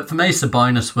 But for me,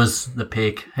 Sabonis was the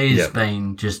pick. He's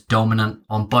been just dominant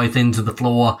on both ends of the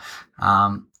floor.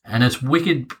 And it's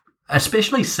wicked,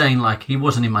 especially seeing he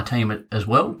wasn't in my team as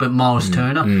well, but Miles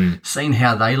Turner, seeing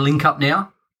how they link up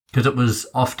now, because it was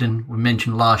often, we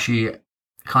mentioned last year,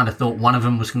 kind of thought one of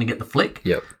them was going to get the flick.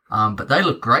 Yep. But they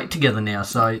look great together now.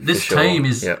 So this team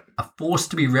is a force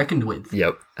to be reckoned with.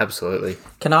 Yep, absolutely.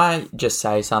 Can I just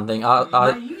say something?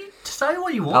 You say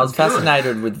what you want. I was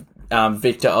fascinated with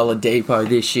Victor Oladipo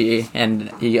this year, and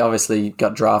he obviously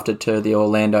got drafted to the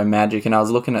Orlando Magic, and I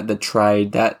was looking at the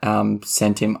trade that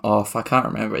sent him off. I can't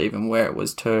remember even where it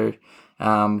was to.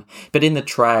 But in the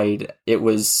trade, it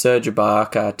was Serge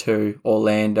Ibaka to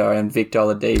Orlando and Victor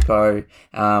Oladipo,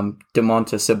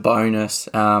 Domantas Sabonis,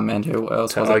 and who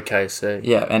else was it? OKC.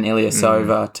 Yeah, and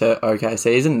Ilyasova to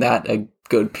OKC. Isn't that a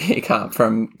good pickup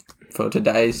for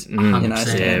today's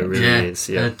standards? Yeah, it really is.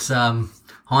 Yeah. It's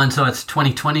hindsight's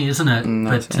 2020, isn't it?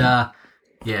 But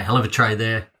hell of a trade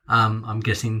there. I'm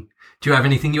guessing Do you have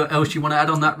anything else you want to add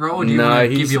on that role? Or do you want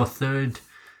to give your third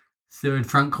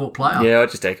front court player? Yeah, I'll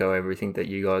just echo everything that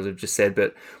you guys have just said.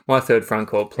 But my third front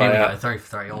court player... Here we go, 3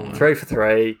 for 3. All 3 for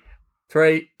 3.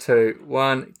 3, 2,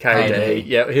 1, KD.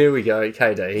 Yeah, here we go,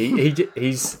 KD.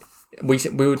 He's... We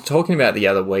were talking about the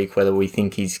other week whether we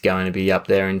think he's going to be up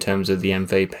there in terms of the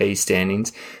MVP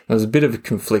standings. There was a bit of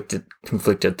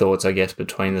conflicted thoughts, I guess,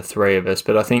 between the three of us.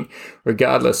 But I think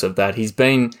regardless of that, he's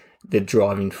been the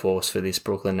driving force for this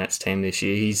Brooklyn Nets team this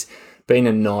year. He's been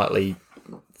a nightly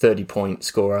 30-point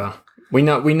scorer. We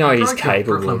know he's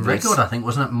capable of this. Record, I think,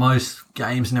 wasn't it? Most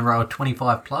games in a row,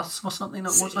 25 plus or something. It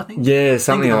was, I think. Yeah,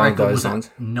 something along those lines.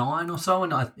 9 or so,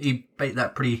 and he beat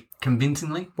that pretty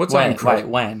convincingly.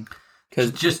 When?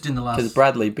 Just in the last... Because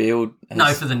Bradley Beal...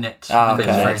 for the Nets. Oh,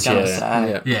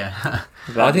 okay. Yeah.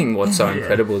 I think what's so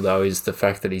incredible, though, is the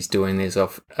fact that he's doing this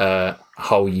off a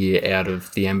whole year out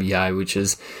of the NBA, which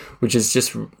is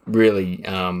just really...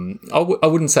 I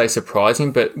wouldn't say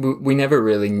surprising, but we never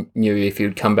really knew if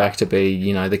he'd come back to be,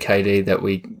 the KD that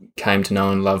we came to know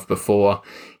and love before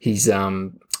his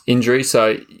injury.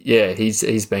 So, yeah,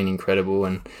 he's been incredible,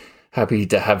 and happy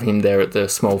to have him there at the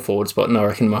small forward spot, and I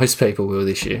reckon most people will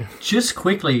this year. Just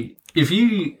quickly,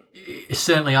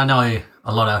 certainly I know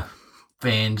a lot of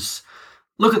fans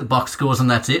look at the box scores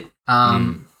and that's it,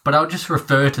 but I'll just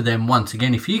refer to them once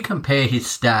again. If you compare his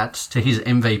stats to his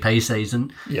MVP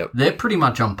season, they're pretty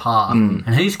much on par,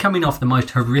 and he's coming off the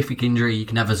most horrific injury you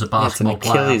can have as a basketball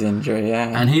player. It's an Achilles injury,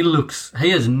 yeah. And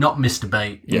he has not missed a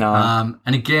beat. No.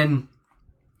 And again,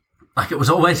 it was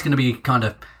always going to be kind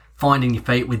of finding your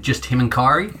feet with just him and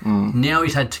Kyrie. Now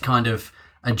he's had to kind of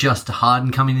adjust to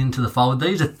Harden coming into the fold.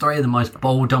 These are three of the most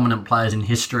ball-dominant players in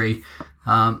history,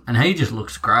 and he just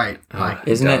looks great.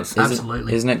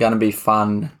 Absolutely. Isn't it going to be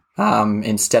fun?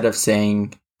 Instead of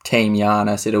seeing Team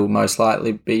Giannis, it'll most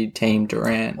likely be Team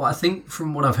Durant. Well, I think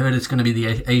from what I've heard, it's going to be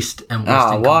the East and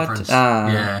Western Conference.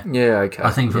 Yeah, okay. I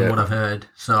think from what I've heard.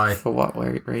 So for what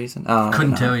reason?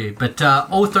 Couldn't tell you. But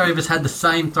all three of us had the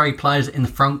same three players in the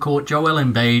front court: Joel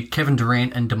Embiid, Kevin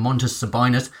Durant, and Domantas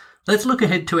Sabonis. Let's look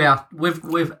ahead to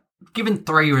we've given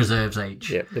 3 reserves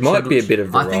each. Yeah, there might be a bit of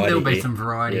variety. I think there'll be some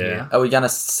variety here. Are we going to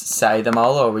say them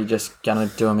all, or are we just going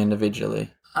to do them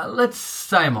individually? Let's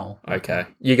say them all. Okay.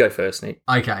 You go first, Nick.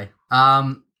 Okay.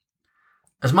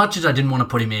 As much as I didn't want to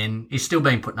put him in, he's still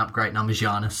been putting up great numbers,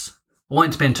 Giannis. I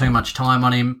won't spend too much time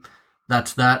on him.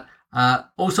 That's that.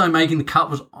 Also making the cut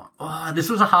was... this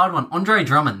was a hard one. Andre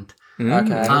Drummond.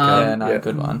 Okay.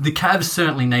 Good one. The Cavs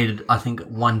certainly needed, I think,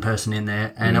 one person in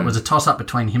there, and it was a toss-up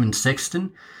between him and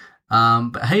Sexton.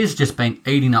 But he's just been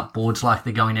eating up boards like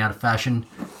they're going out of fashion.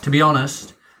 To be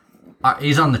honest...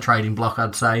 he's on the trading block,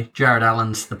 I'd say. Jared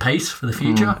Allen's the piece for the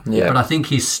future. But I think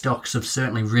his stocks have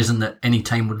certainly risen that any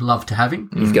team would love to have him.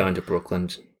 He's going to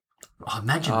Brooklyn. Oh,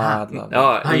 imagine that. I'd love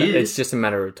that. It's just a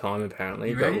matter of time,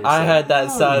 apparently. I heard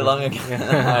that so long ago.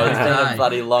 It's been a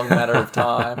bloody long matter of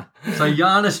time. So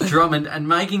Giannis, Drummond, and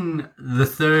making the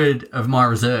third of my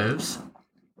reserves,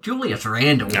 Julius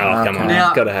Randle. Oh, come on.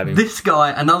 Now, got to have him. This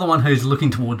guy, another one who's looking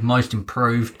toward most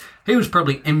improved, he was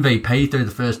probably MVP through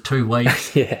the first 2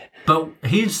 weeks. Yeah. But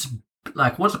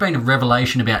what's been a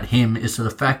revelation about him is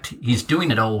the fact he's doing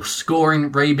it all: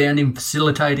 scoring, rebounding,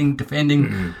 facilitating,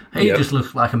 defending. He just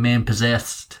looks like a man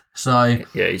possessed. So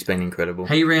yeah, he's been incredible.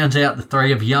 He rounds out the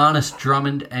three of Giannis,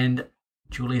 Drummond, and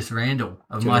Julius Randle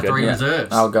of my 3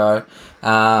 reserves. I'll go.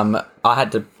 I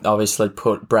had to obviously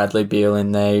put Bradley Beal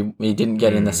in there. He didn't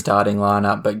get in the starting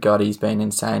lineup, but God, he's been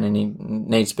insane, and he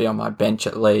needs to be on my bench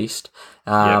at least.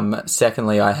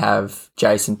 Secondly, I have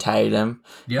Jason Tatum.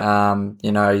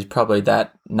 He's probably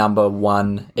that number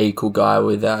 1 equal guy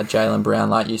with Jaylen Brown,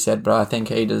 like you said, but I think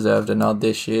he deserved a nod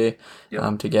this year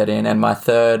to get in. And my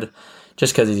third,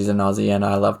 just because he's an Aussie and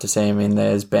I love to see him in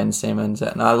there, is Ben Simmons.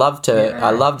 And I loved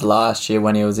last year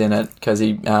when he was in it because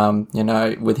he,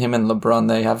 with him and LeBron,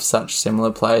 they have such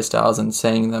similar play styles, and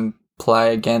seeing them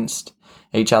play against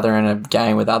each other in a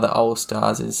game with other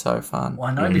All-Stars is so fun.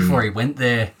 Well, I know before he went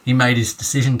there, he made his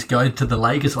decision to go to the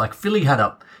Lakers. Like Philly had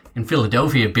up in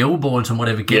Philadelphia billboards and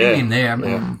whatever getting him there.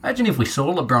 Imagine if we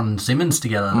saw LeBron and Simmons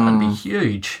together. That'd be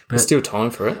huge. But there's still time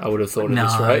for it. I would have thought at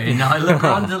this rate. No,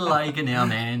 LeBron's a Laker now,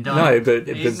 man. But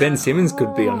Ben Simmons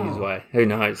could be on his way. Who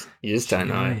knows? You just don't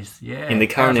know. Yeah, in the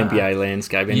current NBA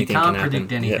landscape, anything can happen. You can't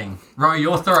predict anything. Ro,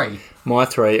 your 3. My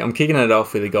 3, I'm kicking it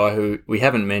off with a guy who we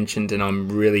haven't mentioned, and I'm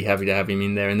really happy to have him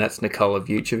in there, and that's Nikola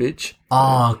Vucevic.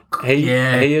 He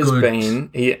has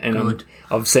been.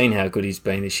 I've seen how good he's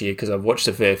been this year because I've watched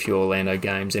a fair few Orlando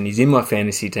games, and he's in my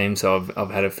fantasy team, so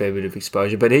I've had a fair bit of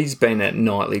exposure. But he's been at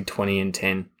nightly 20 and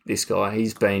 10 this guy.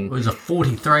 He's been... It was a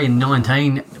 43 and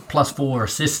 19 plus 4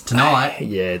 assists tonight.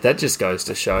 Yeah, that just goes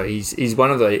to show he's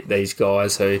one of these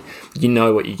guys who you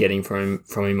know what you're getting from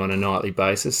him on a nightly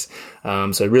basis.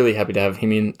 So really happy to have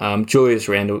him in. Julius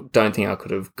Randle, don't think I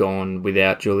could have gone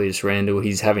without Julius Randle.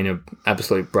 He's having an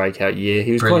absolute breakout year.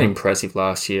 He was quite impressive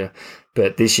last year,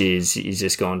 but this year he's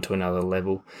just gone to another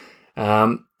level.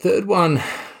 Third one,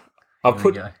 I've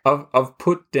put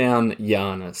down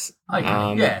Giannis.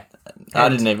 Okay, yeah. I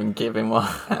didn't even give him one.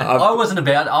 I wasn't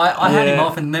about. I had him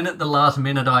off, and then at the last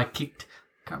minute, I kicked.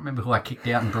 Can't remember who I kicked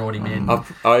out and brought him in.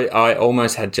 I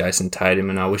almost had Jason Tatum,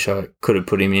 and I wish I could have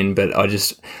put him in, but I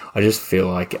just feel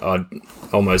like I'd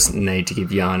almost need to give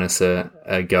Giannis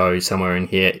a go somewhere in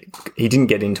here. He didn't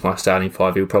get into my starting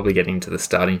five. He'll probably get into the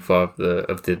starting five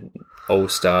of the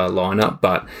All-Star lineup,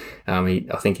 but I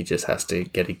think he just has to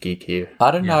get a gig here.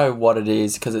 I don't know what it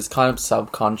is because it's kind of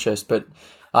subconscious, but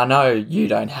I know you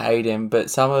don't hate him, but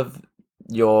some of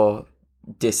your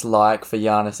dislike for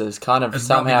Giannis is kind of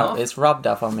it's rubbed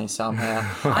up on me somehow.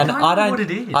 And I don't know what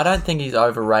it is. I don't think he's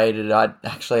overrated.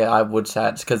 I would say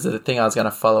it's because the thing I was going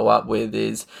to follow up with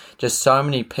is just so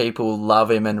many people love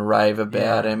him and rave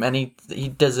about him, and he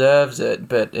deserves it,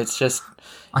 but it's just...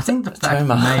 I think the fact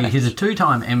for me, he's a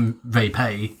 2-time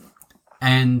MVP,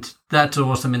 and that's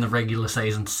awesome in the regular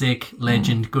season. Sick,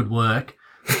 legend, good work.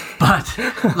 But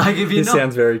like, if you're this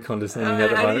sounds very condescending at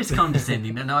the moment. It is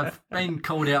condescending, and I've been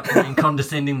called out for being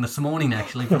condescending this morning,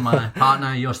 actually, from my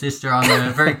partner, your sister. I'm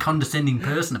a very condescending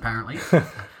person, apparently.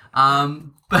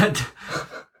 But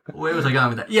where was I going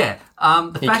with that? Yeah,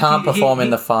 he can't perform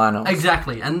in the finals.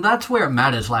 Exactly, and that's where it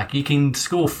matters. Like, you can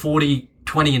score 40,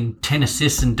 20 and 10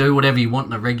 assists and do whatever you want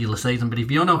in the regular season, but if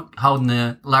you're not holding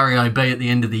the Larry O.B. at the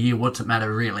end of the year, what's it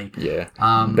matter, really? Yeah,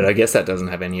 but I guess that doesn't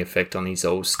have any effect on his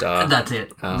All-Star that's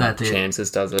it.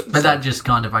 chances, does it? But that just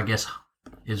kind of, I guess,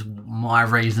 is my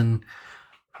reason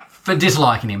for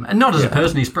disliking him. And not as a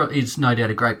person, he's no doubt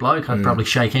a great bloke. I'd probably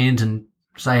shake hands and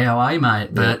say, how are you,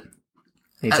 mate? But...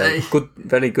 He's a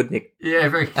very good Nick. Yeah,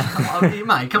 very.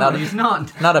 Mate, come on, he's not.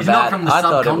 He's not from the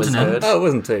subcontinent. It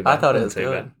wasn't too bad. I thought it was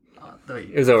good. Bad.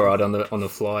 It was all right on the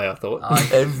fly, I thought. I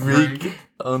forgot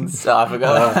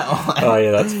that one. Oh,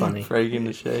 yeah, that's funny. Freaking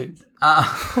the sheets.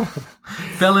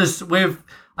 Fellas,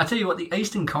 I tell you what, the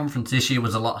Eastern Conference this year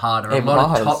was a lot harder. A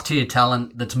lot of top-tier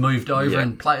talent that's moved over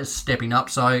and players stepping up.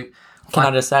 So, can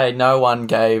I just say, no one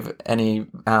gave any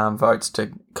votes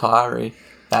to Kyrie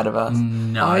out of us?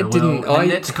 No, I didn't. The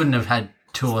Nets couldn't have had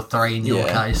 2 or 3 in your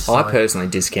case. So. I personally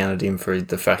discounted him for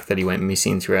the fact that he went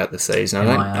missing throughout the season.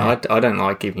 I don't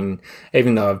like giving,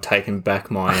 even though I've taken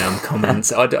back my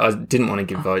comments, I didn't want to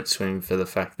give votes to him for the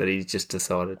fact that he just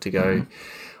decided to go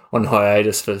on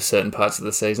hiatus for certain parts of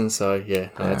the season. So,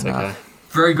 that's okay.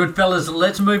 Very good, fellas.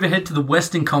 Let's move ahead to the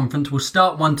Western Conference. We'll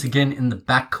start once again in the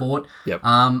backcourt. Yep.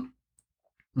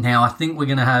 Now, I think we're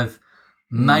going to have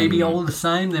maybe all the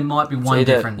same. There might be one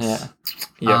difference. Yeah.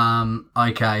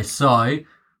 Yep. Okay, so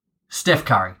Steph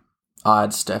Curry. I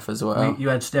had Steph as well. You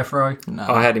had Steph, Ro? No.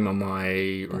 I had him on my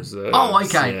reserves. Oh,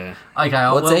 okay. Yeah. Okay.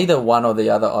 Well, it's either one or the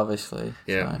other, obviously.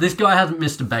 Yeah. So. This guy hasn't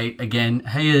missed a beat again.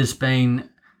 He has been...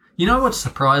 You know what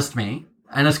surprised me?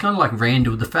 And it's kind of like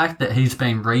Randall, the fact that he's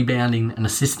been rebounding and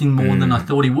assisting more than I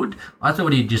thought he would. I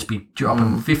thought he'd just be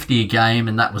dropping 50 a game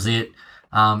and that was it.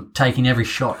 Taking every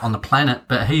shot on the planet,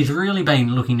 but he's really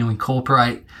been looking to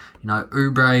incorporate,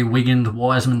 Oubre, Wiggins,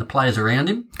 Wiseman, the players around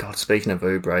him. God, speaking of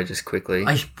Oubre, just quickly.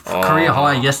 Career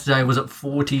high yesterday was at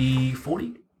 40?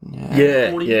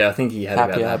 Yeah. 40? Yeah, I think he had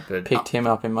Happy about that. But picked him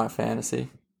up in my fancy.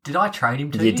 Did I trade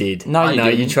him to you? You did. No,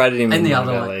 you traded him in the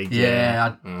other league.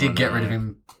 Yeah, I did get rid of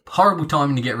him. Horrible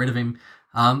timing to get rid of him.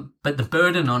 But the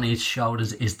burden on his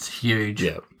shoulders is huge.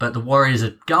 Yeah. But the Warriors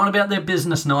are going about their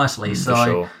business nicely.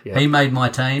 So he made my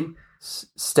team.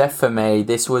 Steph, for me,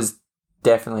 this was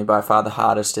definitely by far the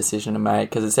hardest decision to make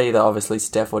because it's either obviously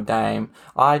Steph or Dame.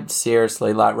 I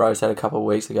seriously, like Rose said a couple of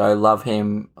weeks ago, love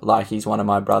him like he's one of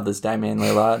my brothers, Damian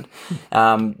Lillard.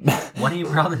 One of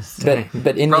your brothers?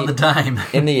 But in Brother Dame.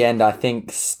 In the end, I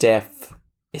think Steph,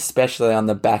 especially on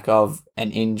the back of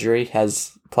an injury,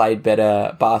 has played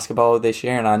better basketball this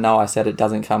year, and I know I said it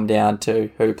doesn't come down to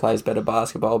who plays better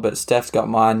basketball, but Steph's got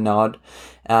my nod,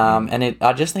 and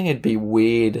I just think it'd be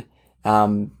weird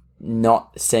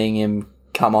not seeing him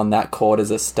come on that court as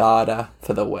a starter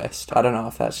for the West. I don't know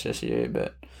if that's just you,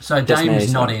 but so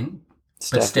Dame's not in,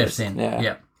 but Steph's in.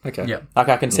 Yeah. Okay. Yep. Like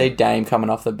I can see Dame coming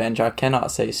off the bench. I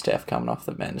cannot see Steph coming off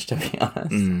the bench, to be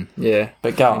honest. Yeah.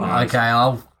 But go on. Okay,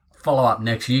 I'll follow up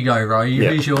next. You go, Ro.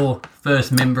 Who's your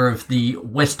first member of the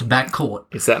West backcourt?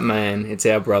 It's that man. It's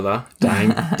our brother,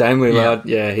 Dame Lillard.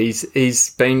 Yeah, he's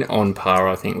been on par,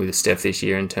 I think, with Steph this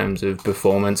year in terms of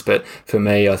performance. But for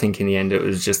me, I think in the end it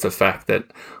was just the fact that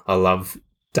I love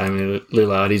Dame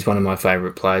Lillard. He's one of my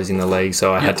favourite players in the league,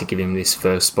 so I had to give him this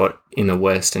first spot in the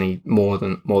West, and he more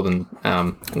than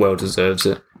well deserves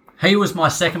it. He was my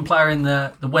second player in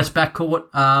the West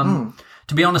backcourt.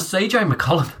 To be honest, CJ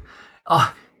McCollum,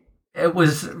 it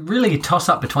was really a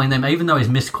toss-up between them, even though he's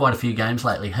missed quite a few games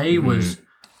lately. He was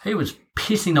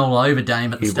pissing all over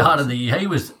Dame at the start of the year. He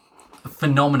was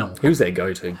phenomenal. He was their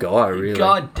go-to guy, really.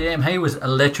 God damn, he was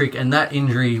electric, and that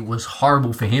injury was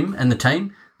horrible for him and the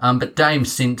team. But Dame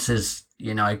since has,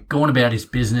 gone about his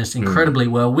business incredibly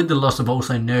well with the loss of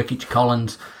also Nurkic,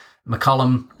 Collins,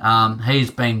 McCollum. He's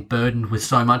been burdened with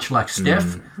so much like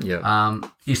Steph.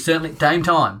 He's certainly Dame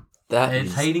time.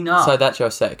 It's heating up. So that's your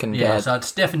second. Yeah, so it's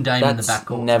Steph and Dame in the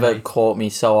backcourt. Never caught me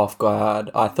so off guard.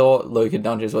 I thought Luka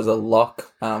Doncic was a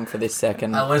lock for this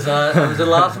second. It was a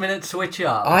last minute switch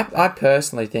up. I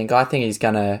personally think he's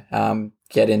gonna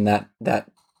get in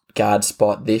that guard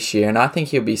spot this year, and I think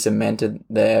he'll be cemented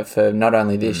there for not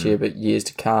only this year but years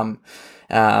to come.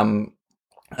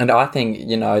 And I think,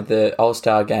 the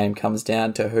All-Star game comes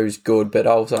down to who's good, but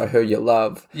also who you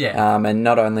love. Yeah. And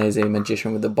not only is he a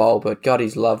magician with the ball, but God,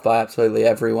 he's loved by absolutely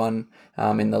everyone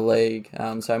in the league.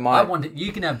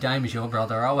 You can have Dame as your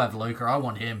brother. I'll have Luka. I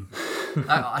want him.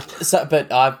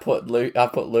 But I put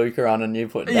Luka on and you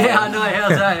put Dame. Yeah, I know.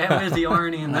 How's that? Where's the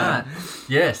irony in that?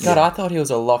 Yes. God, I thought he was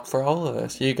a lock for all of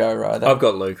us. You go, Ryder. I've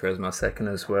got Luka as my second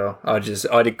as well. I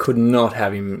could not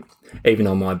have him even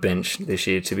on my bench this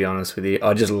year, to be honest with you.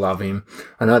 I just love him.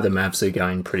 I know the Mavs are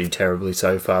going pretty terribly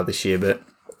so far this year, but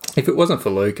if it wasn't for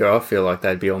Luka, I feel like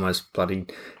they'd be almost bloody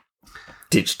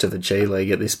ditched to the G League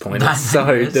at this point.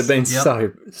 They've been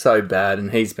so bad,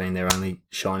 and he's been their only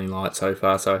shining light so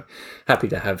far. So happy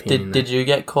to have him. Did you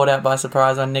get caught out by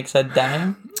surprise when Nick said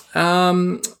Dame?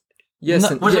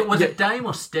 Yes. Was it Dame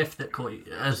or Steph that caught you?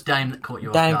 As Dame that caught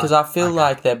you? Dame, because I feel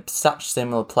like they're such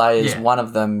similar players. Yeah. One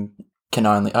of them can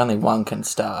only one can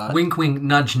start. Wink, wink,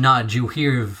 nudge, nudge. You'll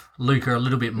hear of Luka a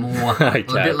little bit more a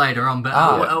bit later on.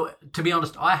 But to be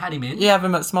honest, I had him in. You have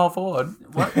him at small forward.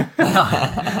 What? No.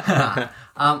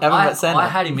 I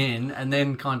had him in, and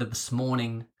then kind of this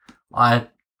morning, I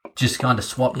just kind of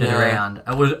swapped it around.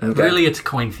 It was really it's a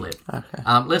coin flip. Okay.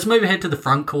 Let's move ahead to the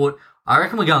front court. I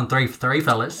reckon we're going 3 for 3,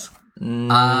 fellas.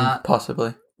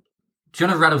 Possibly. Do you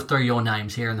want to rattle through your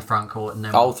names here in the front court? And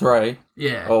then all three?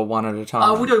 Yeah. Or one at a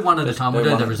time? We'll do one at a time. We'll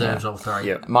do the reserves, all three.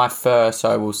 Yep. My first,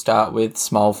 so we'll start with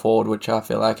small forward, which I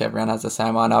feel like everyone has the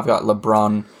same one. I've got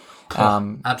LeBron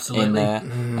Absolutely. in there.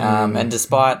 And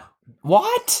despite...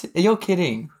 What? You're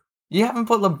kidding. You haven't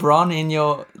put LeBron in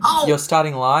your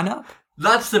starting lineup?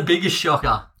 That's the biggest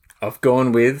shocker. I've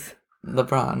gone with...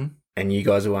 LeBron. And you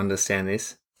guys will understand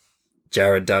this.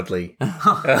 Jared Dudley. To be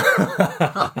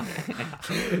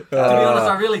honest,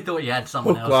 I really thought you had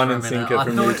someone else. Line for a and minute. sinker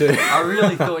from you too. I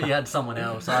really thought you had someone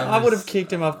else. I would have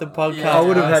kicked him off the podcast. Yeah. I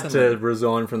would have had to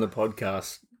resign from the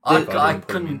podcast. I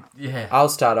couldn't. Yeah. I'll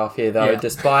start off here though. Yeah.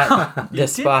 Despite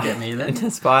get me then.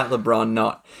 despite LeBron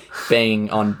not being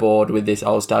on board with this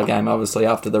All-Star game, obviously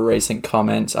after the recent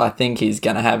comments, I think he's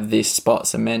going to have this spot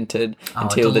cemented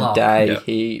until the day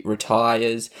he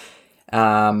retires.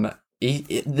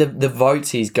 The votes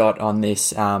he's got on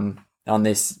this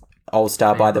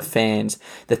All-Star by the fans,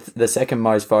 the second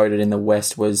most voted in the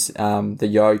West was the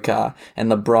Joker,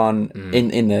 and LeBron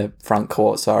in the front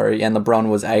court, and LeBron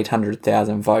was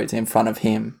 800,000 votes in front of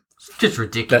him. It's just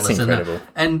ridiculous. That's incredible. Isn't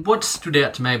it? And what stood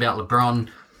out to me about LeBron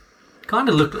kind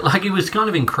of looked like he was kind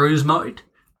of in cruise mode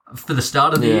for the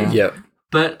start of the year. Yep.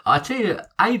 But I tell you,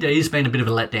 AD's been a bit of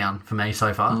a letdown for me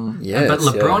so far. Yes, but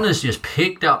LeBron has just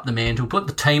picked up the mantle, put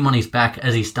the team on his back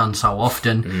as he's done so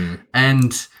often.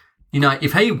 And,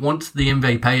 if he wants the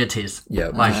MVP, it's his.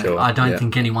 Yeah, sure. I don't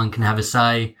think anyone can have a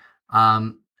say.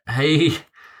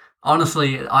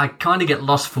 Honestly, I kind of get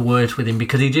lost for words with him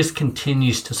because he just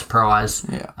continues to surprise.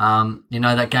 Yeah.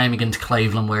 That game against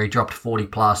Cleveland where he dropped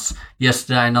 40+.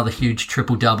 Yesterday, another huge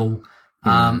triple-double.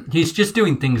 He's just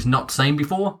doing things not seen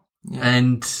before. Yeah.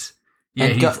 And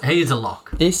he's a lock.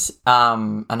 This,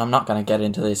 and I'm not going to get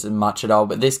into this much at all,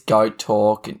 but this GOAT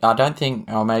talk, I don't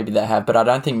think, or maybe they have, but I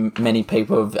don't think many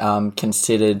people have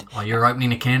considered... Oh, you're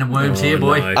opening a can of worms here,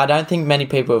 boy. No. I don't think many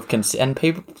people have considered,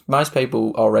 and most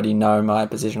people already know my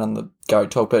position on the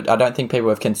GOAT talk, but I don't think people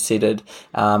have considered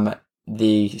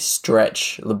the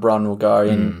stretch LeBron will go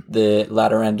in the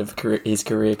latter end of his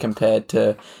career compared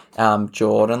to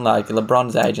Jordan. Like,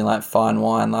 LeBron's aging like fine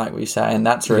wine, like we say, and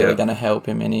that's really going to help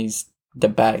him in his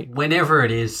debate. Whenever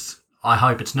it is, I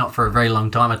hope it's not for a very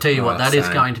long time. I tell you what, that is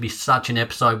going to be such an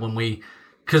episode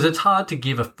because it's hard to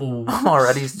give a full... I'm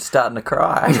already starting to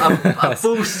cry. a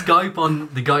full scope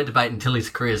on the GOAT debate until his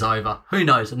career's over. Who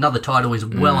knows? Another title is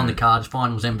well on the cards.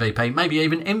 Finals MVP, maybe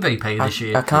even MVP this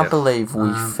year. I can't believe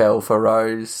we fell for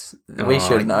Rose. We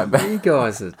should know better. You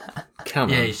guys are...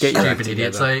 Come on, yeah, stupid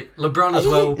idiot. So LeBron as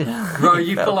well. Ro,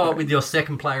 you follow up with your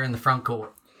second player in the front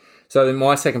court. So then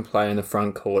my second player in the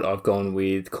front court, I've gone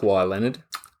with Kawhi Leonard.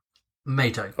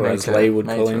 Me too. Or as Lee would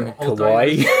call him,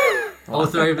 Kawhi. All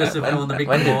three of us have gone the big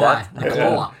when did Kawhi. that- The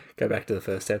Kawhi. Go back to the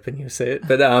first step and you'll see it.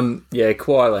 But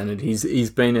Kawhi Leonard, he's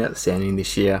been outstanding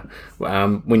this year.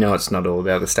 We know it's not all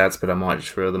about the stats, but I might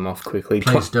just reel them off quickly.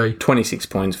 Please do. 26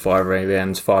 points, 5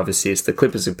 rebounds, 5 assists. The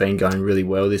Clippers have been going really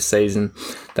well this season.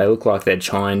 They look like they're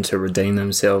trying to redeem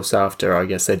themselves after, I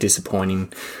guess, their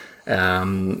disappointing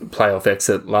playoff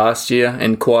exit last year.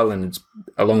 And Kawhi Leonard's,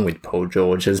 along with Paul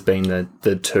George, has been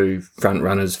the two front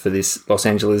runners for this Los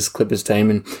Angeles Clippers team,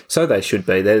 and so they should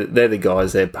be. They're the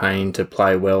guys they're paying to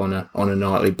play well on a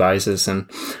nightly basis, and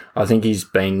I think he's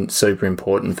been super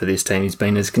important for this team. He's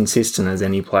been as consistent as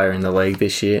any player in the league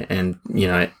this year, and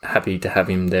happy to have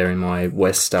him there in my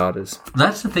West starters.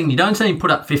 That's the thing. You don't see him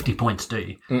put up 50 points, do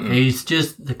you? Mm-mm. He's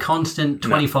just the constant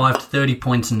 25 to 30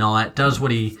 points a night. Does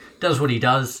what he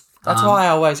does. That's why I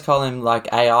always call him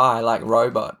like AI, like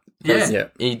robot. Yeah.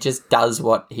 He just does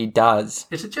what he does.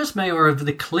 Is it just me, or have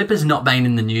the Clippers not been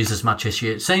in the news as much this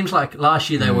year? It seems like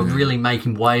last year they were really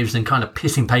making waves and kind of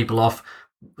pissing people off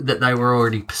that they were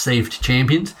already perceived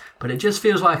champions, but it just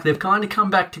feels like they've kind of come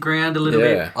back to ground a little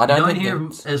bit. I don't hear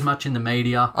them as much in the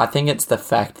media. I think it's the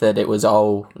fact that it was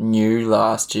all new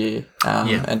last year.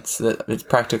 It's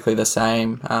practically the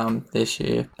same this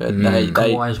year. But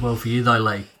Kawhi as well for you though,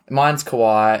 Lee. Mine's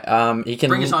Kawhi. He can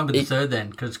bring us home with the third then,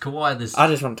 because Kawhi. I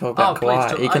just want to talk about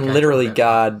Kawhi. He can literally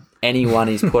guard anyone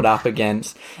he's put up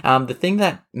against. The thing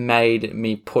that made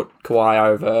me put Kawhi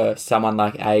over someone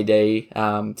like AD,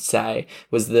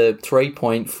 was the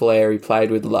 3-point flare he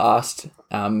played with last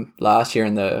year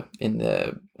in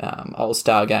the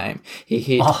All-Star game. He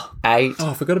hit I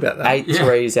forgot about that. 8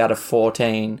 threes out of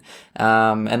 14.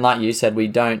 And like you said,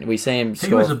 we see him score.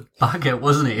 He was a bucket,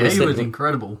 wasn't he? He was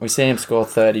incredible. We see him score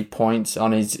 30 points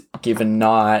on his given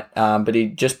night, but he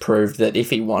just proved that if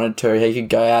he wanted to, he could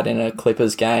go out in a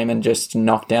Clippers game and just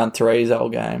knock down threes all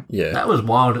game. Yeah. That was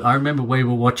wild. I remember we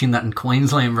were watching that in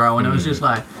Queensland, bro, and it was just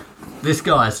like, this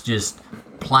guy's just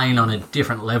playing on a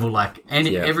different level. Like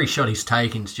every shot he's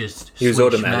taken is just he was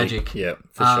automatic. Magic. Yeah,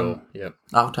 for sure. Yep.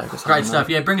 I'll take us. Great stuff.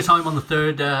 Yeah, bring us home on the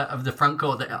third of the front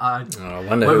court. I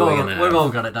wonder who we're gonna have. We've all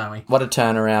got it, don't we? What a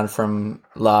turnaround from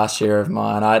last year of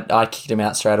mine. I kicked him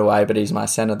out straight away, but he's my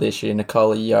centre this year,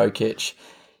 Nikola Jokic.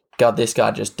 God, this guy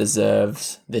just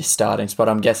deserves this starting spot.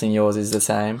 I'm guessing yours is the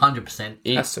same.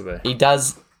 100%. Has to be. He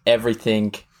does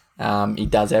everything.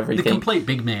 The complete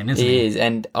big man, isn't he? He is,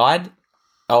 and I'd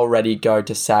already go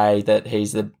to say that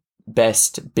he's the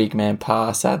best big man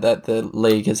passer that the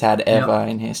league has had ever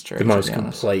in history. The most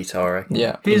complete, I reckon.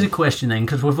 Yeah. Here's a question then,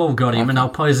 because we've all got him, and I'll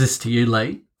pose this to you,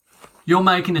 Lee. You're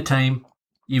making a team.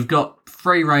 You've got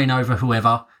free reign over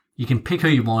whoever. You can pick who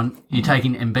you want. You're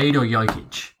taking Embiid or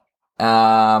Jokic?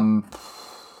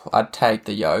 I'd take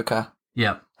the Joker.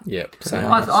 Yeah. Yep. Same.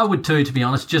 I would too, to be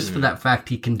honest, just for that fact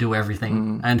he can do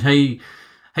everything. And he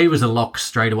was a lock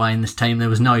straight away in this team. There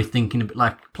was no thinking about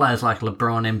like players like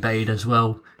LeBron, Embiid as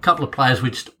well. A couple of players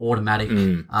were just automatic.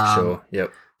 Sure,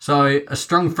 yep. So a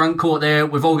strong front court there.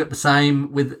 We've all got the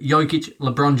same with Jokic,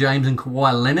 LeBron James and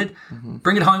Kawhi Leonard.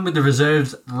 Bring it home with the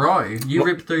reserves. Ro, you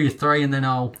rip through your three and then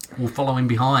we'll follow in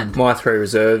behind. My three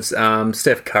reserves.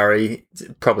 Steph Curry,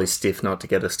 probably stiff not to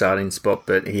get a starting spot,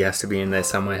 but he has to be in there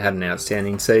somewhere. Had an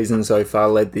outstanding season so far.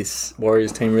 Led this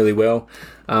Warriors team really well.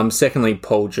 Secondly,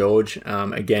 Paul George.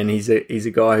 Again, he's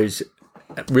a guy who's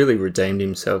really redeemed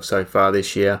himself so far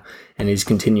this year, and he's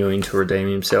continuing to redeem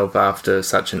himself after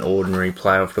such an ordinary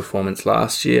playoff performance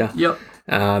last year. Yep.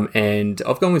 And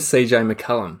I've gone with CJ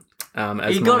McCollum.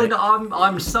 He got it.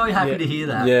 I'm so happy to hear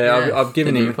that. Yeah, I've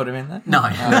given him. You put him in there? No,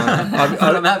 but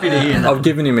I'm happy to hear that. I've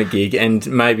given him a gig, and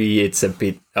maybe it's a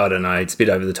bit, I don't know, it's a bit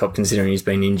over the top considering he's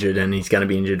been injured and he's going to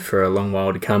be injured for a long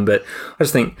while to come. But I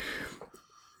just think,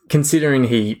 considering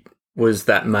he was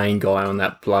that main guy on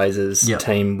that Blazers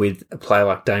team with a player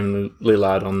like Damian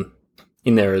Lillard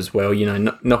in there as well, you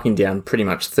know, knocking down pretty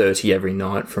much 30 every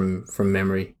night from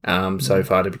memory so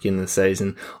far to begin the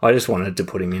season. I just wanted to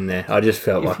put him in there. I just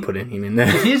felt like putting him in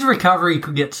there. If his recovery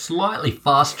could get slightly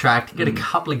fast-tracked, get a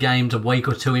couple of games, a week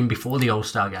or two in before the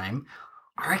All-Star game,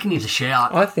 I reckon he's a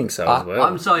shout. I think so as well.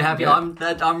 I'm so happy. Yeah.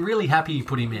 I'm really happy you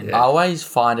put him in. I always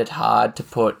find it hard to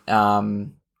put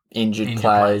injured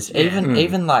players, yeah.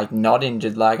 even like not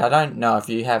injured. Like I don't know if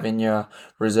you have in your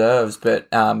reserves, but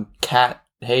Cat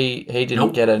he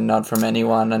didn't get a nod from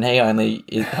anyone, and he only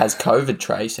has COVID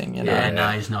tracing. You know, Yeah, no,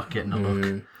 he's not getting a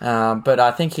look. but I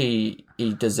think he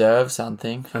deserves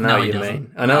something. I know No, what he you doesn't.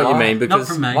 mean. I know what you mean Not because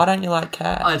from me. Why don't you like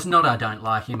Cat? It's not I don't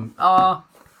like him. Oh,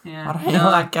 yeah. Why don't you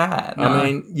like Cat? I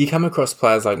mean, you come across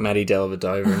players like Matty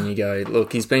Dellavedova and you go,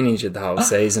 look, he's been injured the whole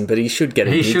season, but he should get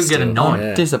a He gig should get a still. nod.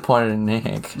 Yeah. Disappointed in Nick,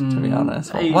 to be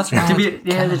honest. What's wrong with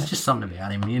there's just something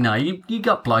about him. You know, you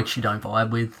got blokes you don't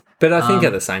vibe with. But I think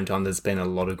at the same time, there's been a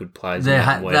lot of good players in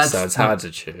the West, so it's hard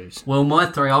to choose. Well, my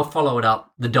three, I'll follow it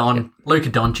up. The Don, Luka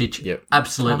Doncic, Yep.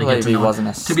 absolutely I gets a believe he nod. wasn't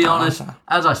a To be honest, starter.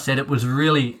 as I said, it was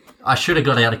really... I should have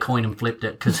got out a coin and flipped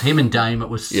it because him and Dame, it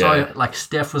was so... Yeah. Like,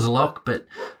 Steph was a lock, but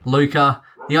Luka,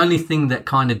 the only thing that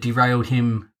kind of derailed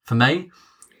him for me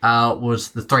was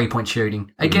the three-point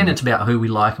shooting. Again, it's about who we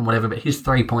like and whatever, but his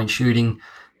three-point shooting,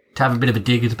 to have a bit of a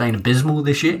dig, has been abysmal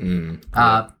this year.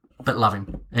 But love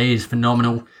him. He is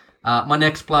phenomenal. My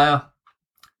next player,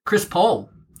 Chris Paul.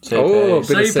 Oh,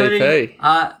 bit of CP.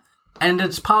 And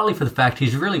it's partly for the fact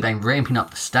he's really been ramping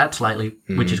up the stats lately,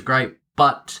 which is great.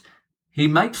 But he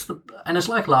makes and it's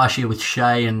like last year with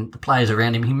Shea and the players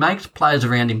around him, he makes players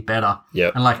around him better.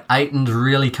 Yep. And like Ayton's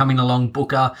really coming along,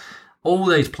 Booker, all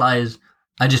these players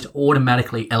are just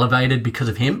automatically elevated because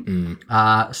of him.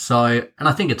 And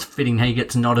I think it's fitting he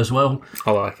gets a nod as well.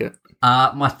 I like it.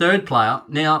 My third player,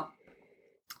 now,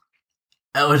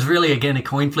 it was really, again, a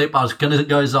coin flip. I was going to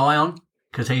go Zion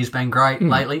because he's been great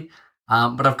lately.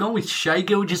 But I've gone with Shea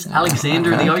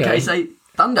Gilgeous-Alexander of the OKC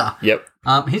Thunder. Yep.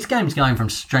 His game's going from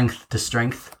strength to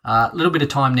strength. A little bit of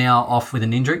time now off with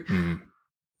an injury.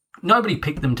 Nobody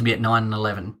picked them to be at 9 and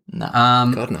 11. No.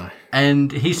 God, no.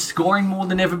 And he's scoring more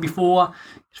than ever before,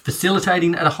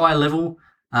 facilitating at a high level.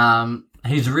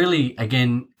 He's really,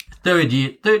 again, third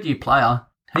year player.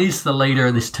 He's the leader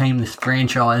of this team, this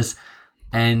franchise,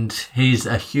 and he's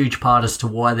a huge part as to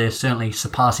why they're certainly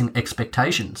surpassing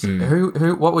expectations.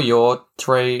 What were your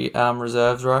three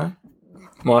reserves, Ro?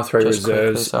 My three Just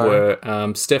reserves quickly,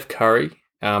 were Steph Curry,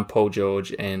 Paul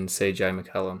George, and CJ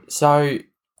McCollum. So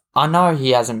I know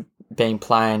he hasn't been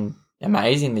playing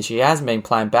amazing this year. He hasn't been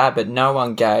playing bad, but no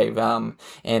one gave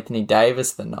Anthony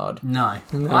Davis the nod. No. I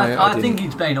I think didn't.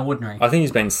 he's been ordinary. I think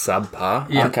he's been subpar.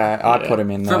 Yeah. Okay, I put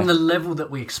him in there. From the level that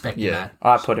we expect him Yeah. at.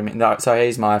 I put him in. No, so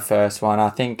he's my first one. I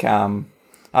think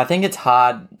it's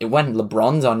hard when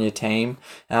LeBron's on your team.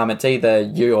 It's either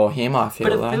you or him. I feel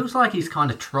But it like. feels like he's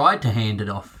kind of tried to hand it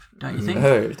off, don't you think?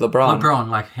 Who? LeBron.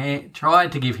 LeBron,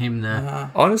 tried to give him the... I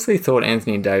honestly thought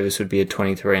Anthony Davis would be a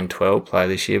 23 and 12 player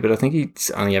this year, but I think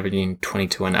he's only averaging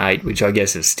 22 and 8, which I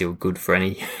guess is still good for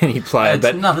any player. It's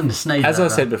But nothing to sneeze as I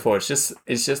over. said before, it's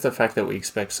just the fact that we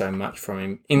expect so much from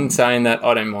him. In saying that,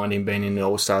 I don't mind him being in the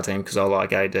All-Star team because I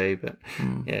like AD, but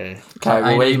yeah. Okay,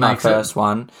 well, AD he's my makes it. first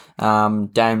one.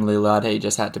 Dame Lillard, he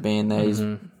just had to be in there. He's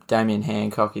Damian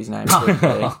Hancock, his name should be.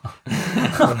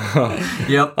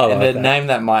 Yep. I like And a that. name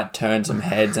that might turn some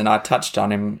heads, and I touched on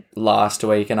him last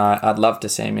week, and I'd love to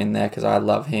see him in there because I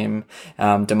love him.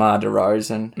 DeMar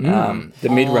DeRozan. The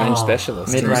mid-range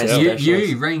specialist. Mid-range himself. specialist.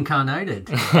 You reincarnated.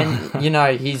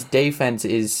 And, his defense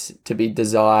is to be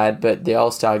desired, but the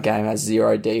All-Star game has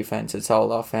zero defense. It's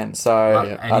all offense.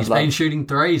 So And he's been shooting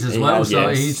threes as He well, has, so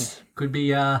yes. he's could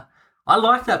be... I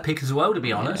like that pick as well, to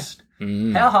be honest.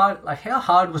 How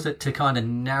hard was it to kind of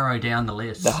narrow down the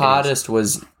list? The hardest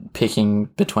was picking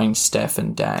between Steph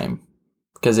and Dame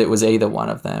because it was either one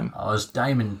of them. Oh, it was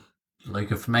Dame and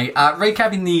Luka for me.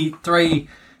 Recapping the three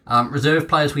reserve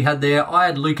players we had there, I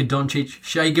had Luka Doncic,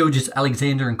 Shea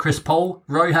Gilgeous-Alexander and Chris Paul.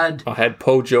 Ro had... I had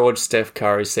Paul George, Steph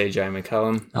Curry, CJ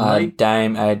McCollum.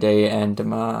 Dame, AD, and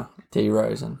DeMar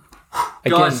DeRozan.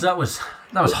 Guys, that was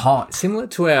hot. Similar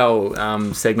to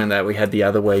our segment that we had the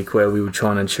other week where we were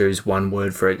trying to choose one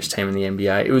word for each team in the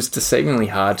NBA, it was deceivingly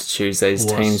hard to choose these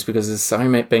teams because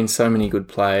there's been so many good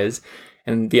players.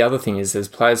 And the other thing is there's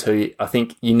players who I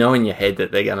think you know in your head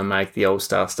that they're going to make the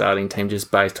All-Star starting team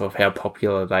just based off how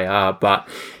popular they are, but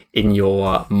in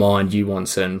your mind you want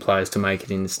certain players to make it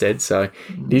instead. So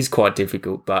it is quite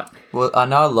difficult, but... Well, I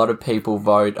know a lot of people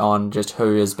vote on just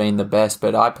who has been the best,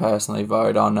 but I personally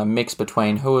vote on a mix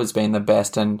between who has been the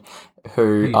best and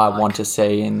who I want to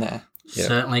see in there. Yeah.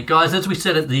 Certainly. Guys, as we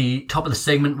said at the top of the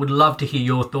segment, would love to hear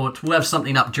your thoughts. We'll have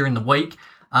something up during the week.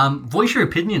 Voice your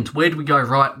opinions. Where do we go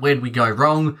right? Where do we go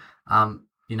wrong?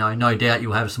 No doubt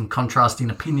you'll have some contrasting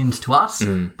opinions to us,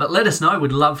 but let us know.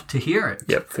 We'd love to hear it.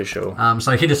 Yep, for sure.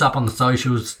 So hit us up on the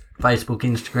socials, Facebook,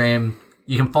 Instagram,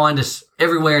 You can find us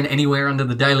everywhere and anywhere under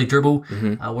the Daily Dribble.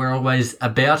 We're always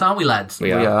about, aren't we, lads?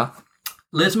 We are.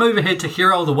 Let's move ahead to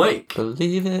Hero of the Week.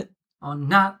 Believe it. Or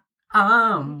not,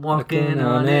 I'm walking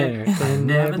on air.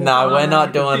 No, we're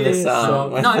not doing the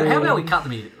song. No, how about we cut the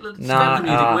music? Let's cut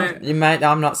the music. Mate,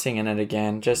 I'm not singing it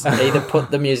again. Just either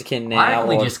put the music in now. Why don't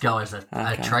we just go as a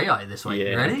trio this week? Yeah,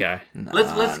 You ready? okay.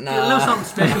 Let's do a little something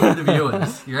special with the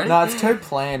viewers. You ready? No, it's too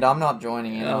planned. I'm not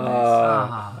joining in on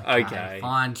this. Okay.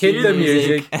 Fine. Hit Cue the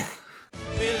music. Believe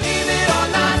it or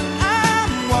not,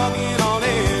 I'm walking on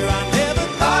air. I never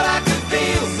thought I could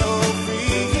feel so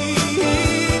free.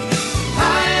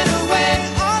 Flying away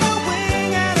on a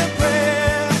wing and a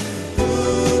prayer.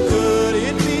 Who could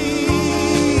it be?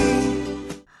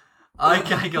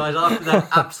 Okay, guys. After that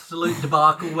absolute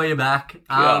debacle, we're back.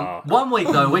 Yeah. 1 week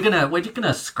though, we're just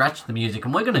gonna scratch the music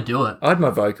and we're gonna do it. I had my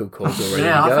vocal cords already.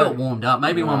 Yeah, I to go. felt warmed up.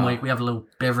 Maybe 1 week we have a little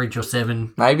beverage or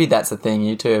 7. Maybe that's the thing.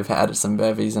 You two have had some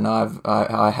bevies and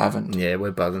I haven't. Yeah,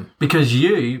 we're buzzing. Because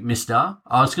you, mister,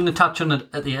 I was going to touch on it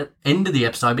at the end of the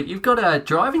episode, but you've got a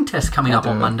driving test coming up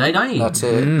on Monday, don't you? That's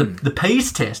it. The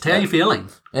P's test. How are you feeling?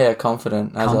 Yeah,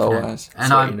 confident as always.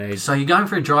 And what you need. so you're going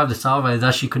for a drive to Salvo,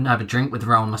 thus you couldn't have a drink with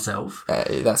Ro and myself.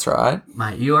 That's right.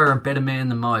 Mate, you are a better man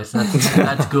than most.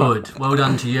 That's good. Well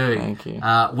done to you. Thank you.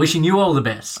 Wishing you all the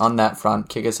best. On that front,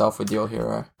 kick us off with your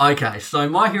hero. Okay, so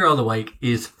my hero of the week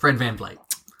is Fred VanVleet.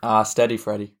 Steady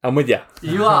Freddy. I'm with you.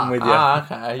 You are. I'm with you.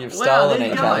 Okay. You've Wow, stolen there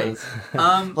you each go.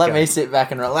 other's. Let me sit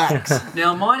back and relax.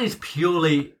 Now, mine is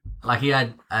purely like he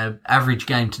had an average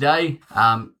game today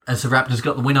as the Raptors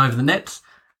got the win over the Nets.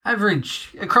 Average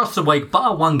across the week,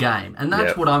 bar one game. And that's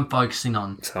Yep. what I'm focusing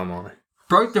on. So am I.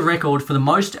 Broke the record for the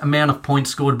most amount of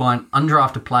points scored by an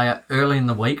undrafted player early in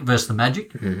the week versus the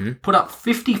Magic. Put up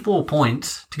 54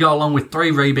 points to go along with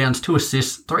 3 rebounds, 2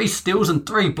 assists, 3 steals and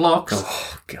 3 blocks.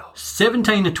 Oh, God.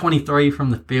 17 of 23 from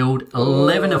the field,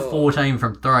 11 of 14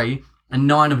 from 3, and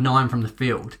 9 of 9 from the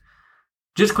field.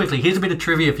 Just quickly, here's a bit of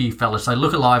trivia for you fellas, so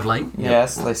look at lively.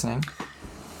 Yes, listening.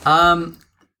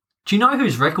 Do you know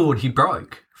whose record he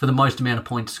broke for the most amount of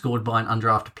points scored by an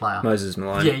undrafted player? Moses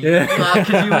Malone. Yeah,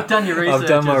 because you've done your research. I've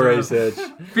done my as well.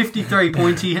 research. 53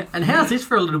 points. And how's this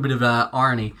for a little bit of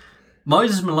irony?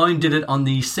 Moses Malone did it on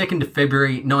the 2nd of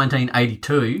February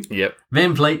 1982. Yep.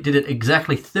 Van Vliet did it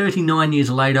exactly 39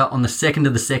 years later on the 2nd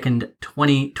of the 2nd,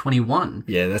 2021.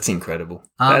 Yeah, that's incredible.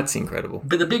 That's incredible.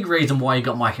 But the big reason why he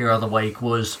got my hero of the week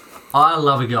was I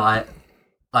love a guy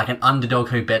like an underdog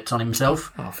who bets on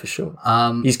himself. Oh, for sure.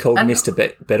 He's called and- Mr.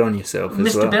 Bet on yourself as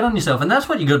Mr. well. Bet on yourself. And that's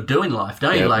what you got to do in life,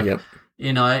 don't you? Yep, Like, yep.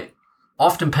 you know,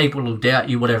 often people will doubt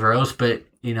you, whatever else, but,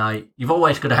 you know, you've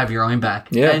always got to have your own back.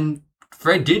 Yeah. And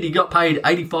Fred did. He got paid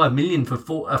 $85 million for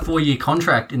a 4-year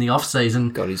contract in the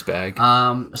off-season. Got his bag.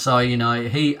 So, you know,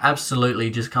 he absolutely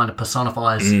just kind of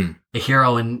personifies a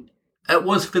hero. And it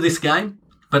was for this game,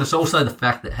 but it's also the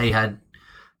fact that he had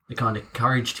the kind of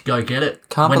courage to go get it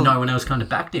when no one else kind of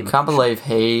backed him. Can't believe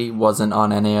he wasn't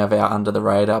on any of our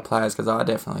under-the-radar players, because I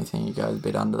definitely think he goes a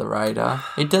bit under the radar.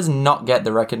 He does not get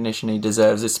the recognition he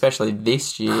deserves, especially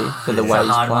this year for the way It's a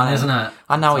he's hard playing. one, isn't it?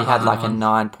 I know It's he had hard like a one.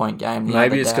 9-point game the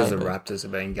Maybe other it's because day, the but- Raptors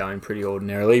have been going pretty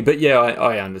ordinarily. But yeah,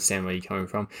 I understand where you're coming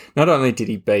from. Not only did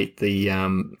he beat the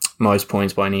most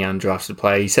points by any undrafted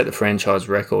player, he set the franchise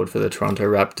record for the Toronto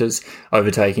Raptors,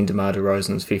 overtaking DeMar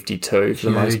DeRozan's 52 for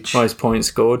the most points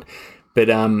scored. But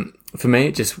for me,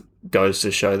 it just goes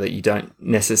to show that you don't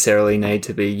necessarily need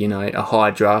to be, you know, a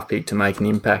high draft pick to make an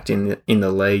impact in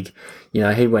the league. You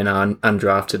know, he went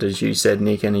undrafted, as you said,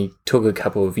 Nick, and he took a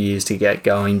couple of years to get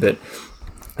going, but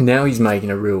now he's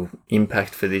making a real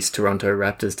impact for this Toronto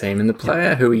Raptors team. And the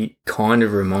player who he kind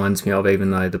of reminds me of, even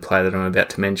though the player that I'm about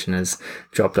to mention has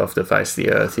dropped off the face of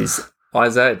the earth, is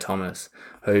Isaiah Thomas,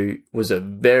 who was a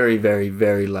very, very,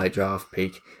 very late draft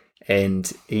pick.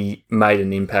 And he made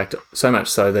an impact, so much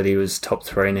so that he was top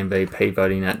 3 in MVP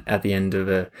voting at the end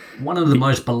of One of the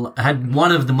most had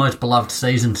one of the most beloved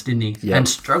seasons, didn't he? Yep. And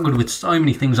struggled with so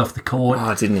many things off the court.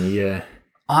 Oh, didn't he? Yeah.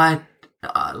 I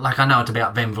know it's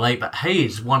about Van Vliet, but he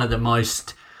is one of the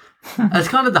most. It's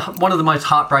kind of one of the most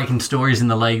heartbreaking stories in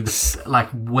the league. Like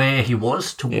where he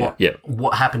was to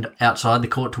what happened outside the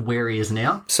court to where he is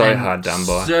now. So And hard done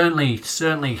by.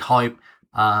 Certainly hope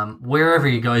wherever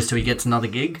he goes to, he gets another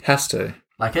gig. Has to.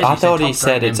 Like as I you thought he top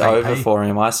said three it's MVP. over for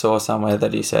him. I saw somewhere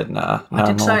that he said, nah, no I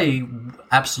did more. say he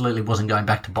absolutely wasn't going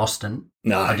back to Boston.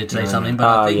 No, I did say no, something, but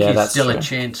I think he's that's still true. a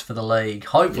chance for the league.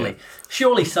 Hopefully.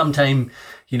 Surely some team,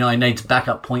 he needs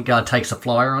backup point guard, takes a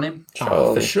flyer on him.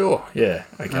 Oh, for sure. Yeah.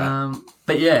 Okay.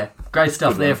 But yeah, great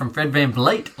stuff there from Fred Van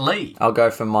Vliet. Lee. I'll go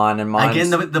for mine, and mine's...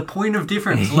 Again, the point of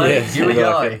difference, Lee. Yes, Here we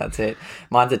go. That's it.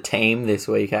 Mine's a team this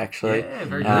week, actually. Yeah,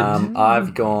 very good.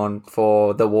 I've gone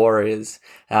for the Warriors.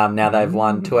 Now they've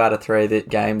won 2 out of 3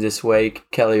 games this week.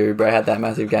 Kelly Oubre had that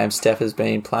massive game. Steph has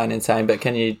been playing insane. But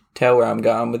can you tell where I'm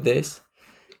going with this?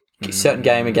 Certain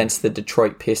game against the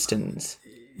Detroit Pistons.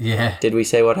 Yeah. Did we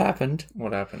see what happened?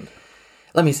 What happened?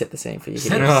 Let me set the scene for you.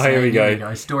 Set Here. the Oh, here we scene.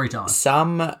 go. Story time.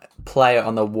 Some player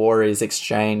on the Warriors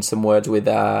exchanged some words with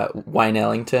Wayne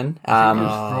Ellington.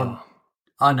 I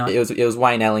know. It was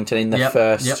Wayne Ellington in the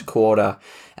first quarter.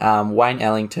 Wayne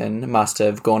Ellington must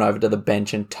have gone over to the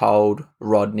bench and told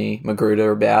Rodney Magruder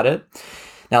about it.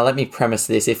 Now, let me premise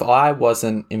this. If I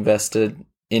wasn't invested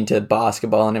into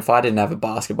basketball, and if I didn't have a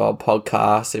basketball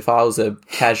podcast, if I was a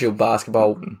casual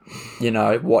basketball,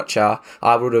 watcher,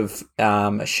 I would have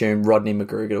assumed Rodney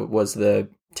Magruder was the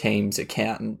team's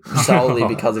accountant solely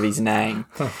because of his name.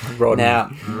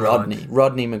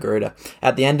 Rodney Magruder.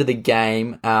 At the end of the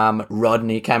game,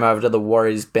 Rodney came over to the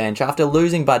Warriors bench after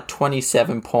losing by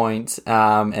 27 points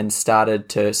and started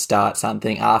to start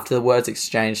something after the words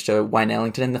exchanged to Wayne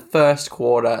Ellington in the first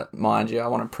quarter, mind you. I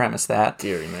want to premise that.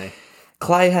 Deary me.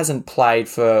 Clay hasn't played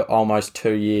for almost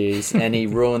 2 years, and he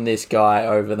ruined this guy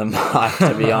over the mic,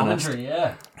 to be honest.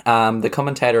 Yeah. The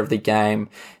commentator of the game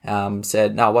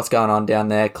said, "No, what's going on down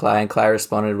there, Clay?" And Clay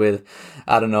responded with,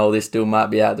 "I don't know, this dude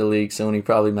might be out the league soon. He's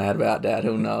probably mad about that.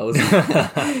 Who knows?"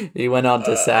 He went on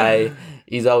to say,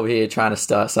 he's over here trying to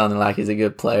start something like he's a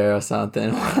good player or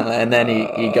something. And then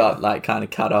he got kind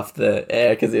of cut off the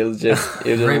air because it was just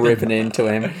ripping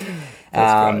into him.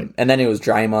 And then it was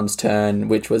Draymond's turn,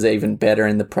 which was even better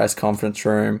in the press conference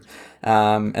room.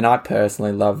 And I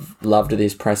personally loved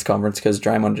this press conference because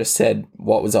Draymond just said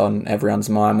what was on everyone's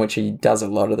mind, which he does a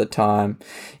lot of the time.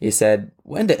 He said,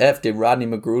 "When the F did Rodney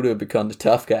Magruder become the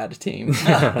tough guy of the team?"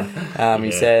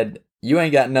 He said, "You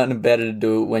ain't got nothing better to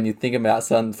do when you think about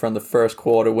something from the first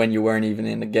quarter when you weren't even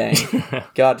in the game."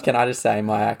 God, can I just say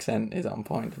my accent is on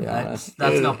point, to be honest.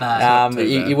 That's not bad.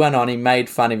 He went on, he made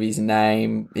fun of his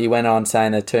name. He went on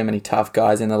saying there are too many tough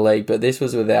guys in the league, but this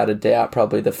was without a doubt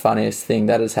probably the funniest thing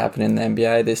that has happened in the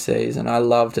NBA this season. I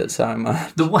loved it so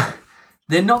much.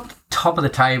 They're not top of the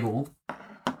table,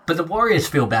 but the Warriors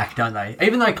feel back, don't they?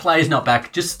 Even though Clay's not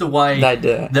back, just the way They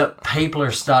do. that people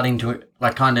are starting to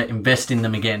kind of invest in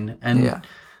them again. And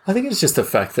I think it's just the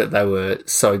fact that they were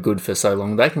so good for so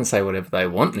long. They can say whatever they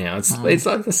want now. It's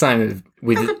like the same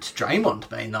with it's Draymond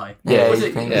been though. Yeah, was he's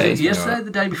it, been- was yeah, it he's been yesterday, right.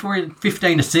 the day before, he had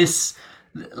 15 assists?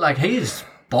 Like, he is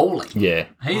bowling. yeah.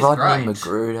 He's Rodney great.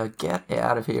 Magruder, get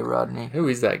out of here, Rodney. Who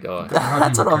is that guy?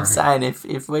 That's what I'm Magruder. saying.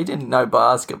 If we didn't know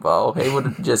basketball, he would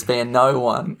have just been no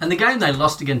one. And the game they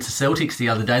lost against the Celtics the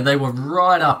other day, they were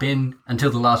right up in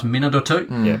until the last minute or two.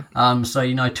 Yeah. So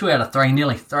 2 out of 3,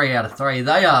 nearly 3 out of 3.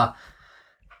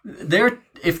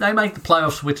 If they make the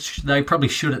playoffs, which they probably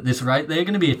should at this rate, they're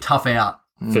going to be a tough out.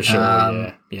 For sure.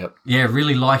 Yeah. Yep. Yeah,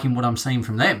 really liking what I'm seeing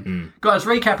from them. Guys,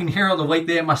 recapping Hero of the Week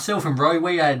there, myself and Roy,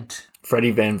 we had...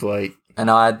 Freddie Van Vliet. And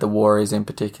I had the Warriors in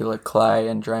particular, Clay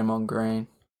and Draymond Green.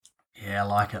 Yeah,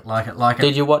 like it.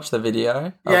 Did you watch the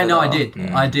video? Yeah, no, I of it all?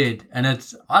 did. I did. And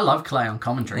I love Clay on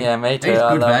commentary. Yeah, me too. He's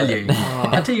I good love value. it.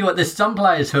 I tell you what, there's some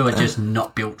players who are just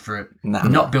not built for it. No.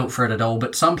 Not built for it at all.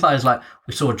 But some players, like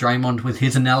we saw Draymond with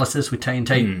his analysis with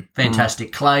TNT,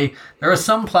 fantastic. Clay. There are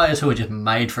some players who are just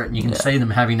made for it, and you can see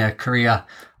them having a career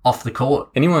off the court.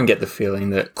 Anyone get the feeling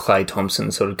that Klay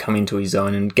Thompson sort of come into his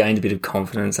own and gained a bit of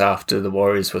confidence after the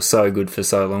Warriors were so good for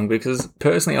so long? Because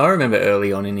personally, I remember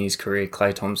early on in his career,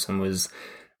 Klay Thompson was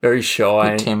very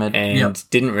shy, timid. and Yep.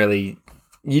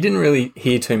 you didn't really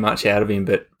hear too much out of him.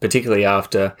 But particularly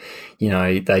after,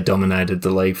 they dominated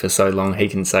the league for so long, he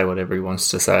can say whatever he wants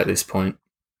to say at this point.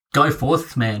 Go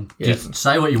forth, man. Just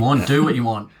say what you want, do what you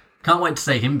want. Can't wait to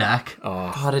see him back.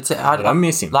 God, But I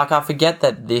miss him. Like, I forget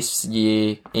that this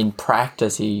year in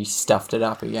practice he stuffed it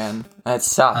up again. It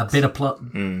sucks. A bit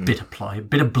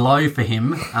of blow for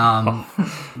him. Yeah,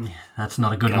 that's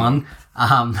not a good one.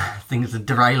 Things are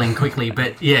derailing quickly,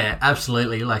 but yeah,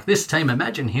 absolutely. Like, this team,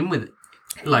 imagine him with,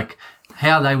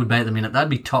 how they would beat them in it. They'd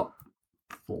be top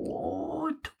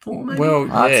 4 maybe.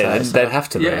 Well, I'd yeah, say so. they'd have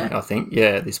to be, Yeah. I think. Yeah,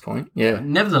 at this point. Yeah.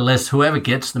 Nevertheless, whoever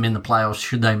gets them in the playoffs,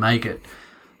 should they make it,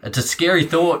 it's a scary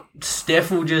thought. Steph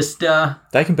will just...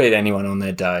 They can beat anyone on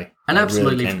their day. And They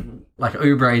absolutely, really can. like,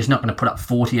 Oubre is not going to put up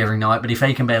 40 every night, but if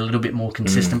he can be a little bit more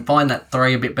consistent, find that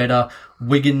 3 a bit better,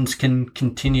 Wiggins can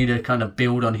continue to kind of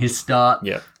build on his start.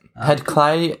 Yeah. Had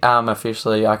Clay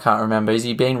officially, I can't remember, is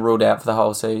he being ruled out for the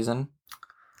whole season?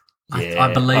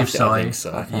 I believe so. I think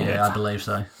so. Yeah, I believe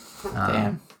so.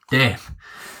 Damn.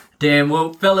 Damn.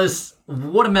 Well, fellas,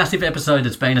 what a massive episode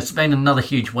it's been. It's been another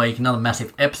huge week, another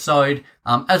massive episode.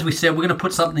 As we said, we're going to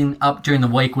put something up during the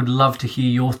week. We'd love to hear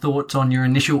your thoughts on your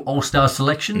initial All-Star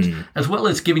selections, as well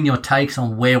as giving your takes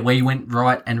on where we went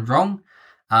right and wrong.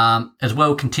 As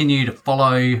well, continue to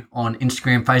follow on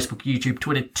Instagram, Facebook, YouTube,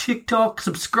 Twitter, TikTok.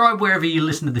 Subscribe wherever you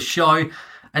listen to the show.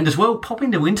 And as well, pop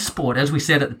into Intersport, as we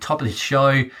said at the top of the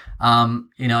show.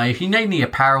 If you need any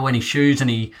apparel, any shoes,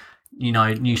 any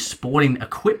new sporting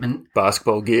equipment.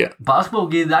 Basketball gear,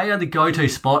 they are the go-to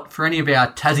spot for any of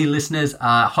our Tassie listeners,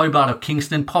 Hobart or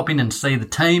Kingston. Pop in and see the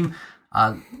team.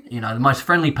 The most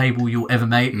friendly people you'll ever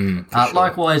meet. Sure.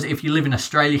 Likewise, if you live in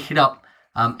Australia, hit up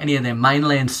any of their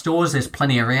mainland stores. There's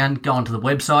plenty around. Go onto the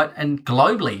website. And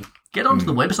globally, get onto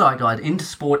the website, guys.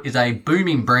 Intersport is a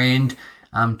booming brand.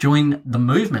 Join the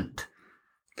movement.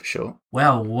 For sure.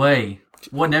 Wow,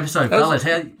 what an episode, fellas.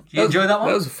 How did you enjoy that one?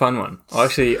 That was a fun one. I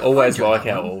actually always like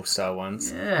our All-Star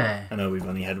ones. Yeah. I know we've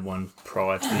only had one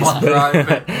prior to this.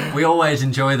 But we always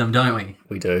enjoy them, don't we?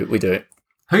 We do.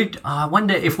 I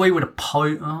wonder if we were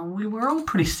to we were all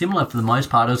pretty similar for the most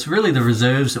part. It was really the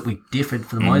reserves that we differed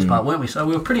for the most part, weren't we? So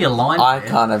we were pretty aligned. I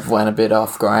kind of went a bit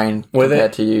off grain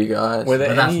compared to you guys. But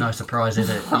that's no surprise, is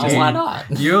it? Why not?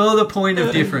 You're the point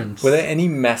of difference. Were there any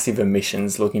massive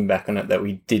omissions looking back on it that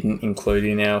we didn't include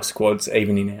in our squads,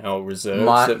 even in our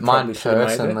reserves? Mine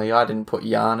personally, I didn't put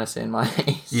Giannis in my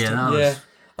East. Yeah, that was...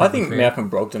 I think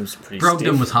Malcolm Brogdon's pretty Brogdon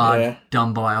stiff. was hard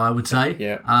done by, I would say.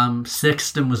 Yeah.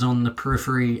 Sexton was on the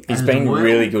periphery. He's been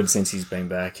really good since he's been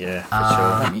back, for sure.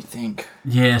 Let me think.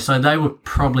 Yeah, so they were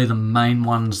probably the main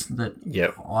ones that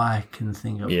I can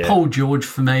think of. Paul George,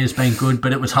 for me, has been good,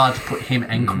 but it was hard to put him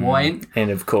and Kawhi in. And,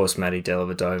 of course, Matty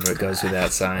Dellavedova, it goes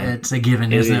without saying. It's a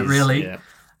given, isn't it, really?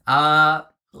 Yeah.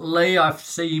 Lee, I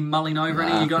see you mulling over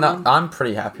any you got on? I'm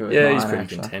pretty happy with mine, he's pretty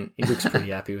actually. content. He looks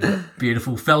pretty happy with it.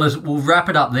 Beautiful. Fellas, we'll wrap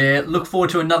it up there. Look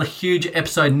forward to another huge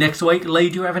episode next week. Lee,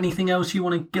 do you have anything else you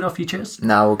want to get off your chest?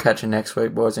 No, we'll catch you next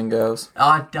week, boys and girls.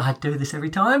 I do this every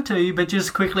time to you, but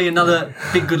just quickly, another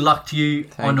big good luck to you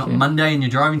on Monday in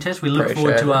your driving test. We look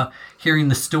forward to hearing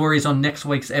the stories on next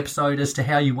week's episode as to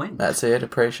how you went. That's it.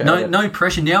 Appreciate it. No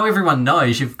pressure. Now everyone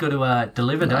knows you've got to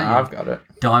deliver, don't you? I've got it.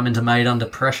 Diamonds are made under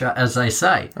pressure, as they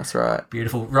say. That's right.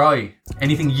 Beautiful. Roy,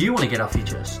 anything you want to get off your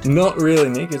chest? Not really,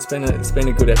 Nick. It's been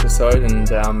a good episode, and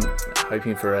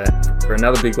hoping for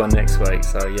another big one next week.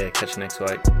 So catch you next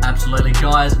week. Absolutely,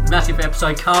 guys. Massive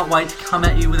episode. Can't wait to come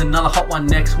at you with another hot one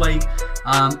next week.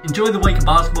 Enjoy the week of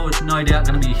basketball. It's no doubt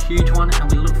going to be a huge one,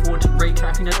 and we look forward to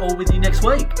recapping it all with you next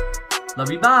week. Love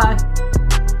you. Bye.